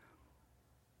Tuesday.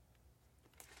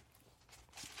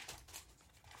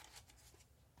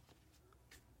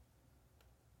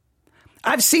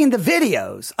 I've seen the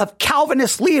videos of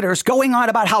Calvinist leaders going on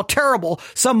about how terrible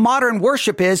some modern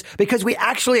worship is because we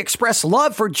actually express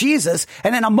love for Jesus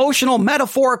in an emotional,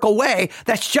 metaphorical way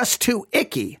that's just too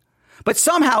icky. But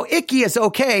somehow icky is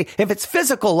okay if it's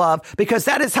physical love because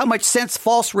that is how much sense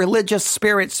false religious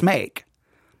spirits make.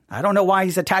 I don't know why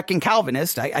he's attacking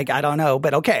Calvinists. I don't know,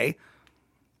 but okay.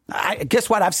 Guess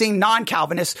what? I've seen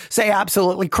non-Calvinists say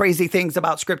absolutely crazy things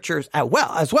about scriptures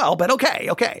as well, but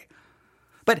okay.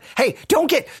 But hey, don't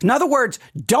get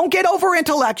over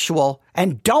intellectual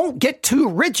and don't get too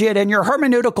rigid in your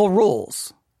hermeneutical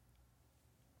rules.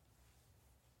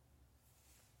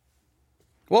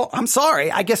 Well, I'm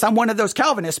sorry. I guess I'm one of those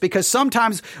Calvinists because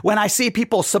sometimes when I see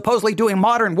people supposedly doing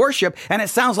modern worship and it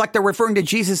sounds like they're referring to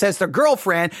Jesus as their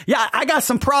girlfriend, yeah, I got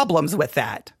some problems with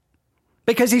that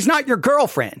because he's not your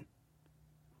girlfriend.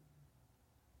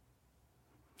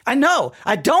 I know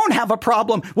I don't have a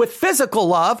problem with physical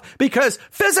love because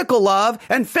physical love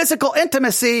and physical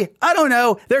intimacy,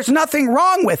 there's nothing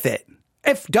wrong with it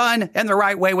if done in the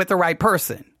right way with the right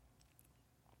person.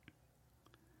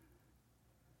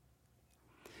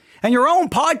 In your own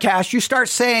podcast, you start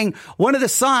saying one of the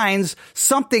signs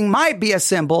something might be a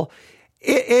symbol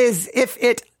is if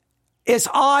it is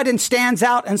odd and stands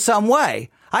out in some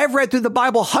way. I've read through the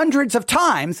Bible hundreds of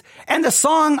times, and the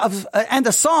song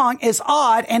is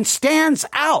odd and stands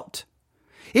out.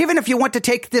 Even if you want to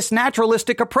take this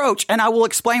naturalistic approach, and I will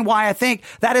explain why I think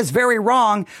that is very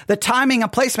wrong, the timing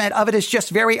and placement of it is just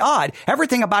very odd.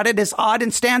 Everything about it is odd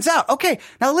and stands out. Okay,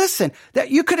 now listen, that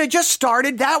you could have just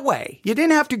started that way. You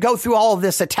didn't have to go through all of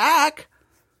this attack.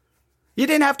 You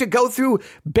didn't have to go through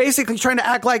basically trying to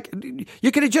act like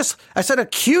you could have just,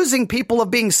 accusing people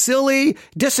of being silly,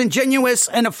 disingenuous,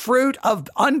 and a fruit of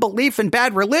unbelief and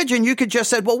bad religion. You could just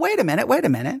said, well, wait a minute.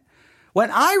 When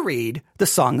I read the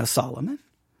Song of Solomon,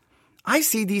 I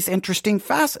see these interesting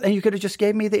facets. And you could have just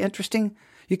gave me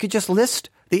you could just list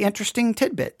the interesting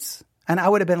tidbits. And I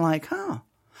would have been like,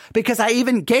 because I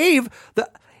even gave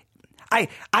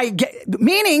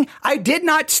meaning I did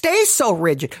not stay so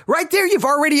rigid. Right there, you've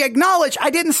already acknowledged I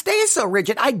didn't stay so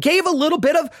rigid. I gave a little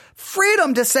bit of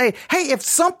freedom to say, hey, if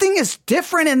something is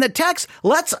different in the text,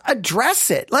 let's address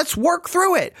it. Let's work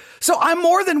through it. So I'm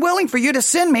more than willing for you to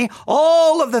send me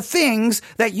all of the things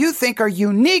that you think are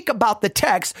unique about the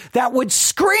text that would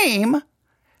scream,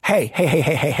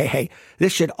 hey,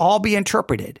 this should all be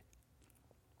interpreted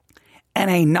in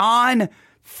a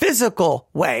non-physical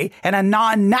way and a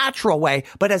non-natural way,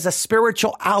 but as a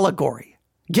spiritual allegory.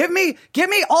 Give me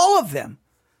all of them.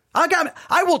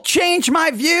 I will change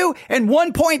my view in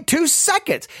 1.2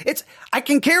 seconds. I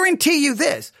can guarantee you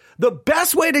this. The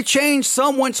best way to change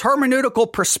someone's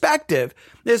hermeneutical perspective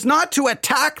is not to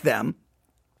attack them,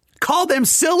 call them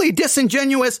silly,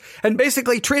 disingenuous, and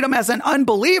basically treat them as an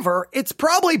unbeliever. It's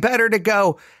probably better to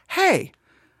go, hey,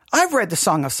 I've read the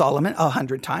Song of Solomon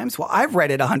 100 times. Well, I've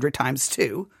read it 100 times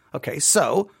too. Okay, so,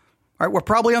 all right, we're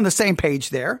probably on the same page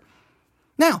there.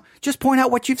 Now, just point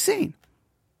out what you've seen.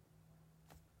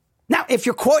 Now, if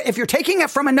you're taking it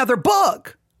from another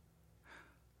book,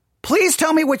 please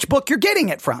tell me which book you're getting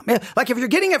it from. Like if you're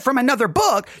getting it from another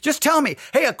book, just tell me,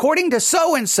 hey, according to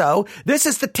so-and-so, this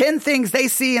is the 10 things they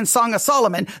see in Song of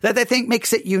Solomon that they think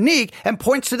makes it unique and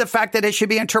points to the fact that it should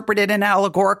be interpreted in an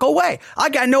allegorical way. I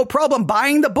got no problem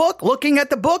buying the book, looking at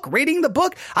the book, reading the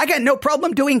book. I got no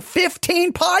problem doing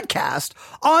 15 podcasts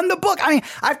on the book. I mean,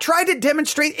 I've tried to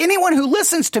demonstrate anyone who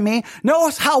listens to me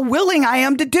knows how willing I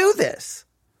am to do this.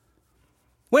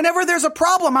 Whenever there's a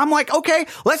problem, I'm like, okay,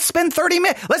 let's spend 30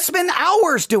 minutes. Let's spend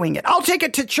hours doing it. I'll take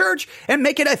it to church and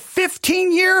make it a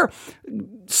 15-year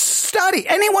study.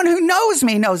 Anyone who knows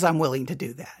me knows I'm willing to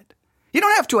do that. You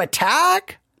don't have to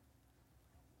attack.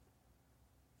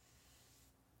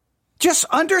 Just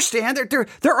understand that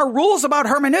there are rules about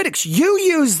hermeneutics. You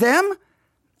use them.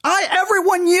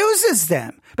 Everyone uses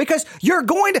them because you're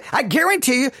going to, I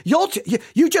guarantee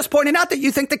you just pointed out that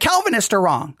you think the Calvinists are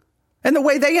wrong and the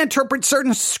way they interpret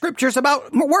certain scriptures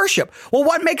about worship. Well,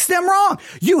 what makes them wrong?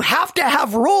 You have to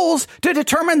have rules to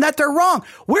determine that they're wrong.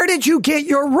 Where did you get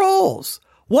your rules?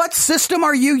 What system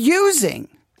are you using?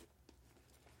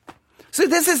 So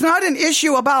this is not an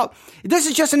issue about, this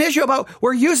is just an issue about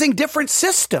we're using different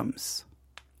systems.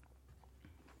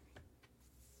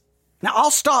 Now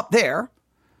I'll stop there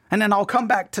and then I'll come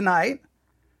back tonight.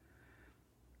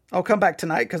 I'll come back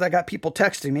tonight because I got people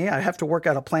texting me. I have to work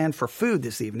out a plan for food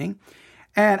this evening.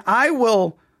 And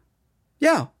we'll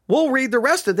read the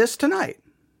rest of this tonight.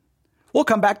 We'll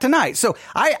come back tonight. So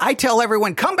I tell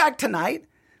everyone, come back tonight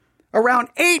around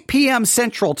 8 p.m.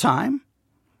 Central Time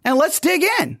and let's dig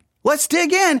in. Let's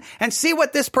dig in and see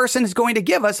what this person is going to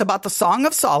give us about the Song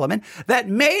of Solomon that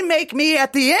may make me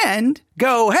at the end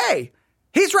go, hey,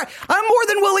 he's right. I'm more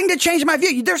than willing to change my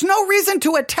view. There's no reason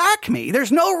to attack me.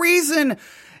 There's no reason.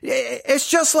 It's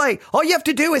just like, all you have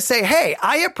to do is say, hey,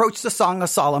 I approach the Song of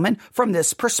Solomon from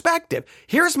this perspective.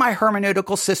 Here's my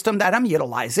hermeneutical system that I'm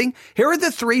utilizing. Here are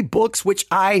the 3 books which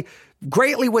I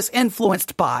greatly was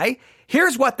influenced by.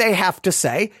 Here's what they have to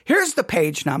say. Here's the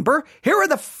page number. Here are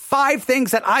the 5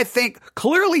 things that I think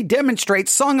clearly demonstrate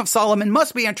Song of Solomon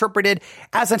must be interpreted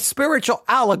as a spiritual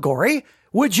allegory.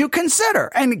 Would you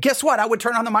consider? And guess what? I would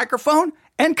turn on the microphone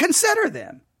and consider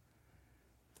them.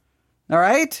 All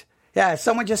right? Yeah,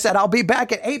 someone just said, I'll be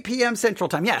back at 8 p.m. Central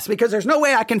Time. Yes, because there's no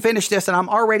way I can finish this, and I'm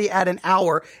already at an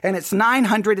hour, and it's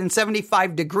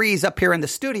 975 degrees up here in the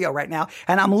studio right now,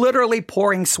 and I'm literally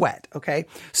pouring sweat, okay?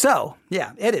 So,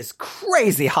 yeah, it is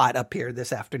crazy hot up here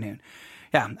this afternoon.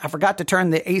 Yeah, I forgot to turn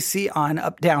the AC on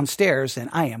up downstairs, and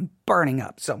I am burning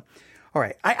up. So, all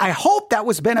right, I hope that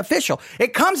was beneficial.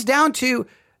 It comes down to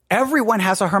everyone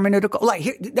has a hermeneutical,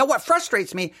 now what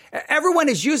frustrates me, everyone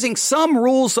is using some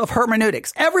rules of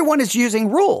hermeneutics. Everyone is using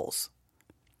rules.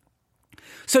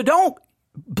 So don't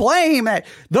blame that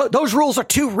those rules are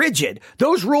too rigid.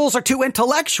 Those rules are too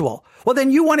intellectual. Well, then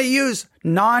you want to use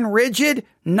non-rigid,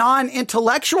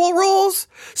 non-intellectual rules?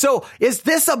 So is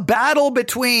this a battle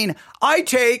between I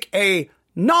take a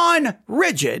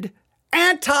non-rigid,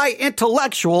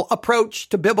 anti-intellectual approach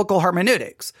to biblical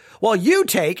hermeneutics, while you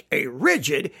take a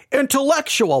rigid,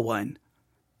 intellectual one?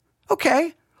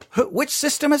 Okay, which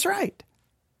system is right?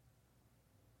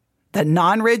 The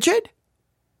non-rigid,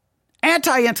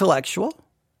 anti-intellectual,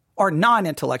 or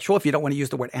non-intellectual, if you don't want to use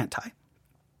the word anti,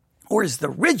 or is the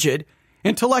rigid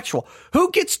intellectual?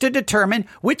 Who gets to determine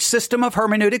which system of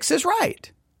hermeneutics is right?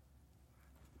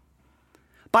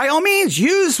 By all means,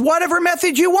 use whatever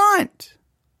method you want.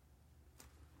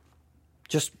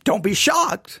 Just don't be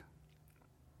shocked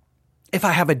if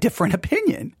I have a different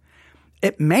opinion.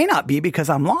 It may not be because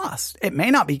I'm lost. It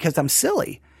may not be because I'm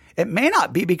silly. It may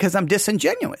not be because I'm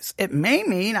disingenuous. It may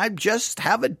mean I just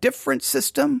have a different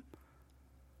system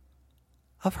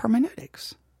of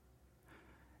hermeneutics.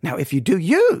 Now, if you do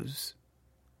use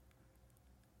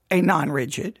a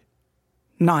non-rigid,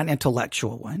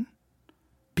 non-intellectual one,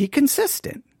 be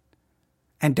consistent.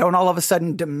 And don't all of a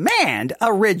sudden demand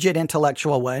a rigid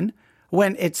intellectual one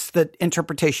when it's the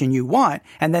interpretation you want,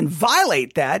 and then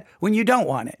violate that when you don't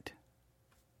want it.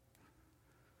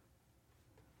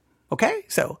 Okay?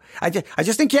 So I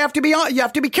just think you have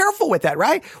to be careful with that,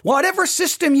 right? Whatever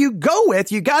system you go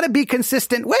with, you got to be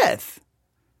consistent with.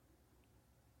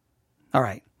 All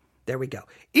right. There we go.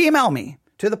 Email me.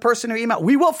 To the person who emailed.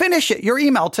 We will finish it, your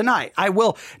email tonight. I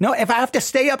will. No, if I have to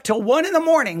stay up till 1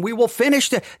 a.m, we will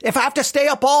finish it. If I have to stay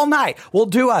up all night, we'll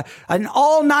do an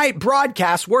all-night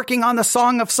broadcast working on the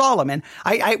Song of Solomon.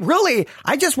 I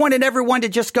just wanted everyone to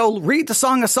just go read the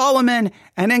Song of Solomon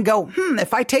and then go,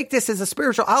 if I take this as a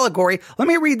spiritual allegory, let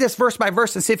me read this verse by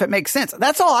verse and see if it makes sense.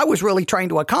 That's all I was really trying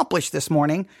to accomplish this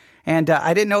morning. And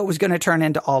I didn't know it was going to turn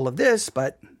into all of this,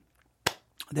 but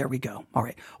there we go. All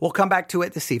right. We'll come back to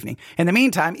it this evening. In the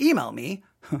meantime, email me.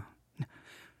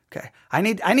 Okay. I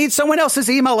need someone else's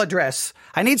email address.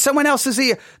 I need someone else's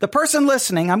the person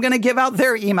listening. I'm going to give out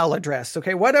their email address.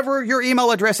 Okay. Whatever your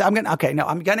email address, I'm going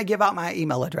to give out my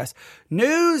email address.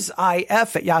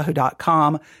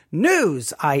 newsif@yahoo.com.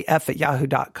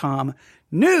 newsif@yahoo.com.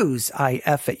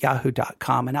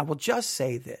 newsif@yahoo.com. And I will just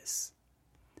say this.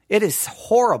 It is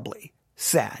horribly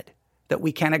sad that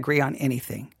we can't agree on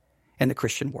anything in the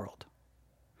Christian world.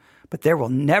 But there will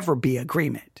never be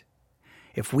agreement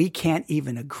if we can't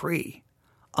even agree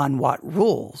on what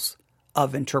rules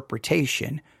of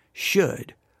interpretation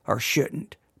should or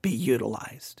shouldn't be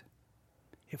utilized.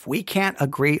 If we can't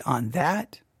agree on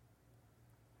that,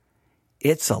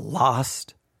 it's a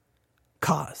lost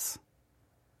cause.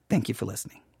 Thank you for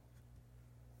listening.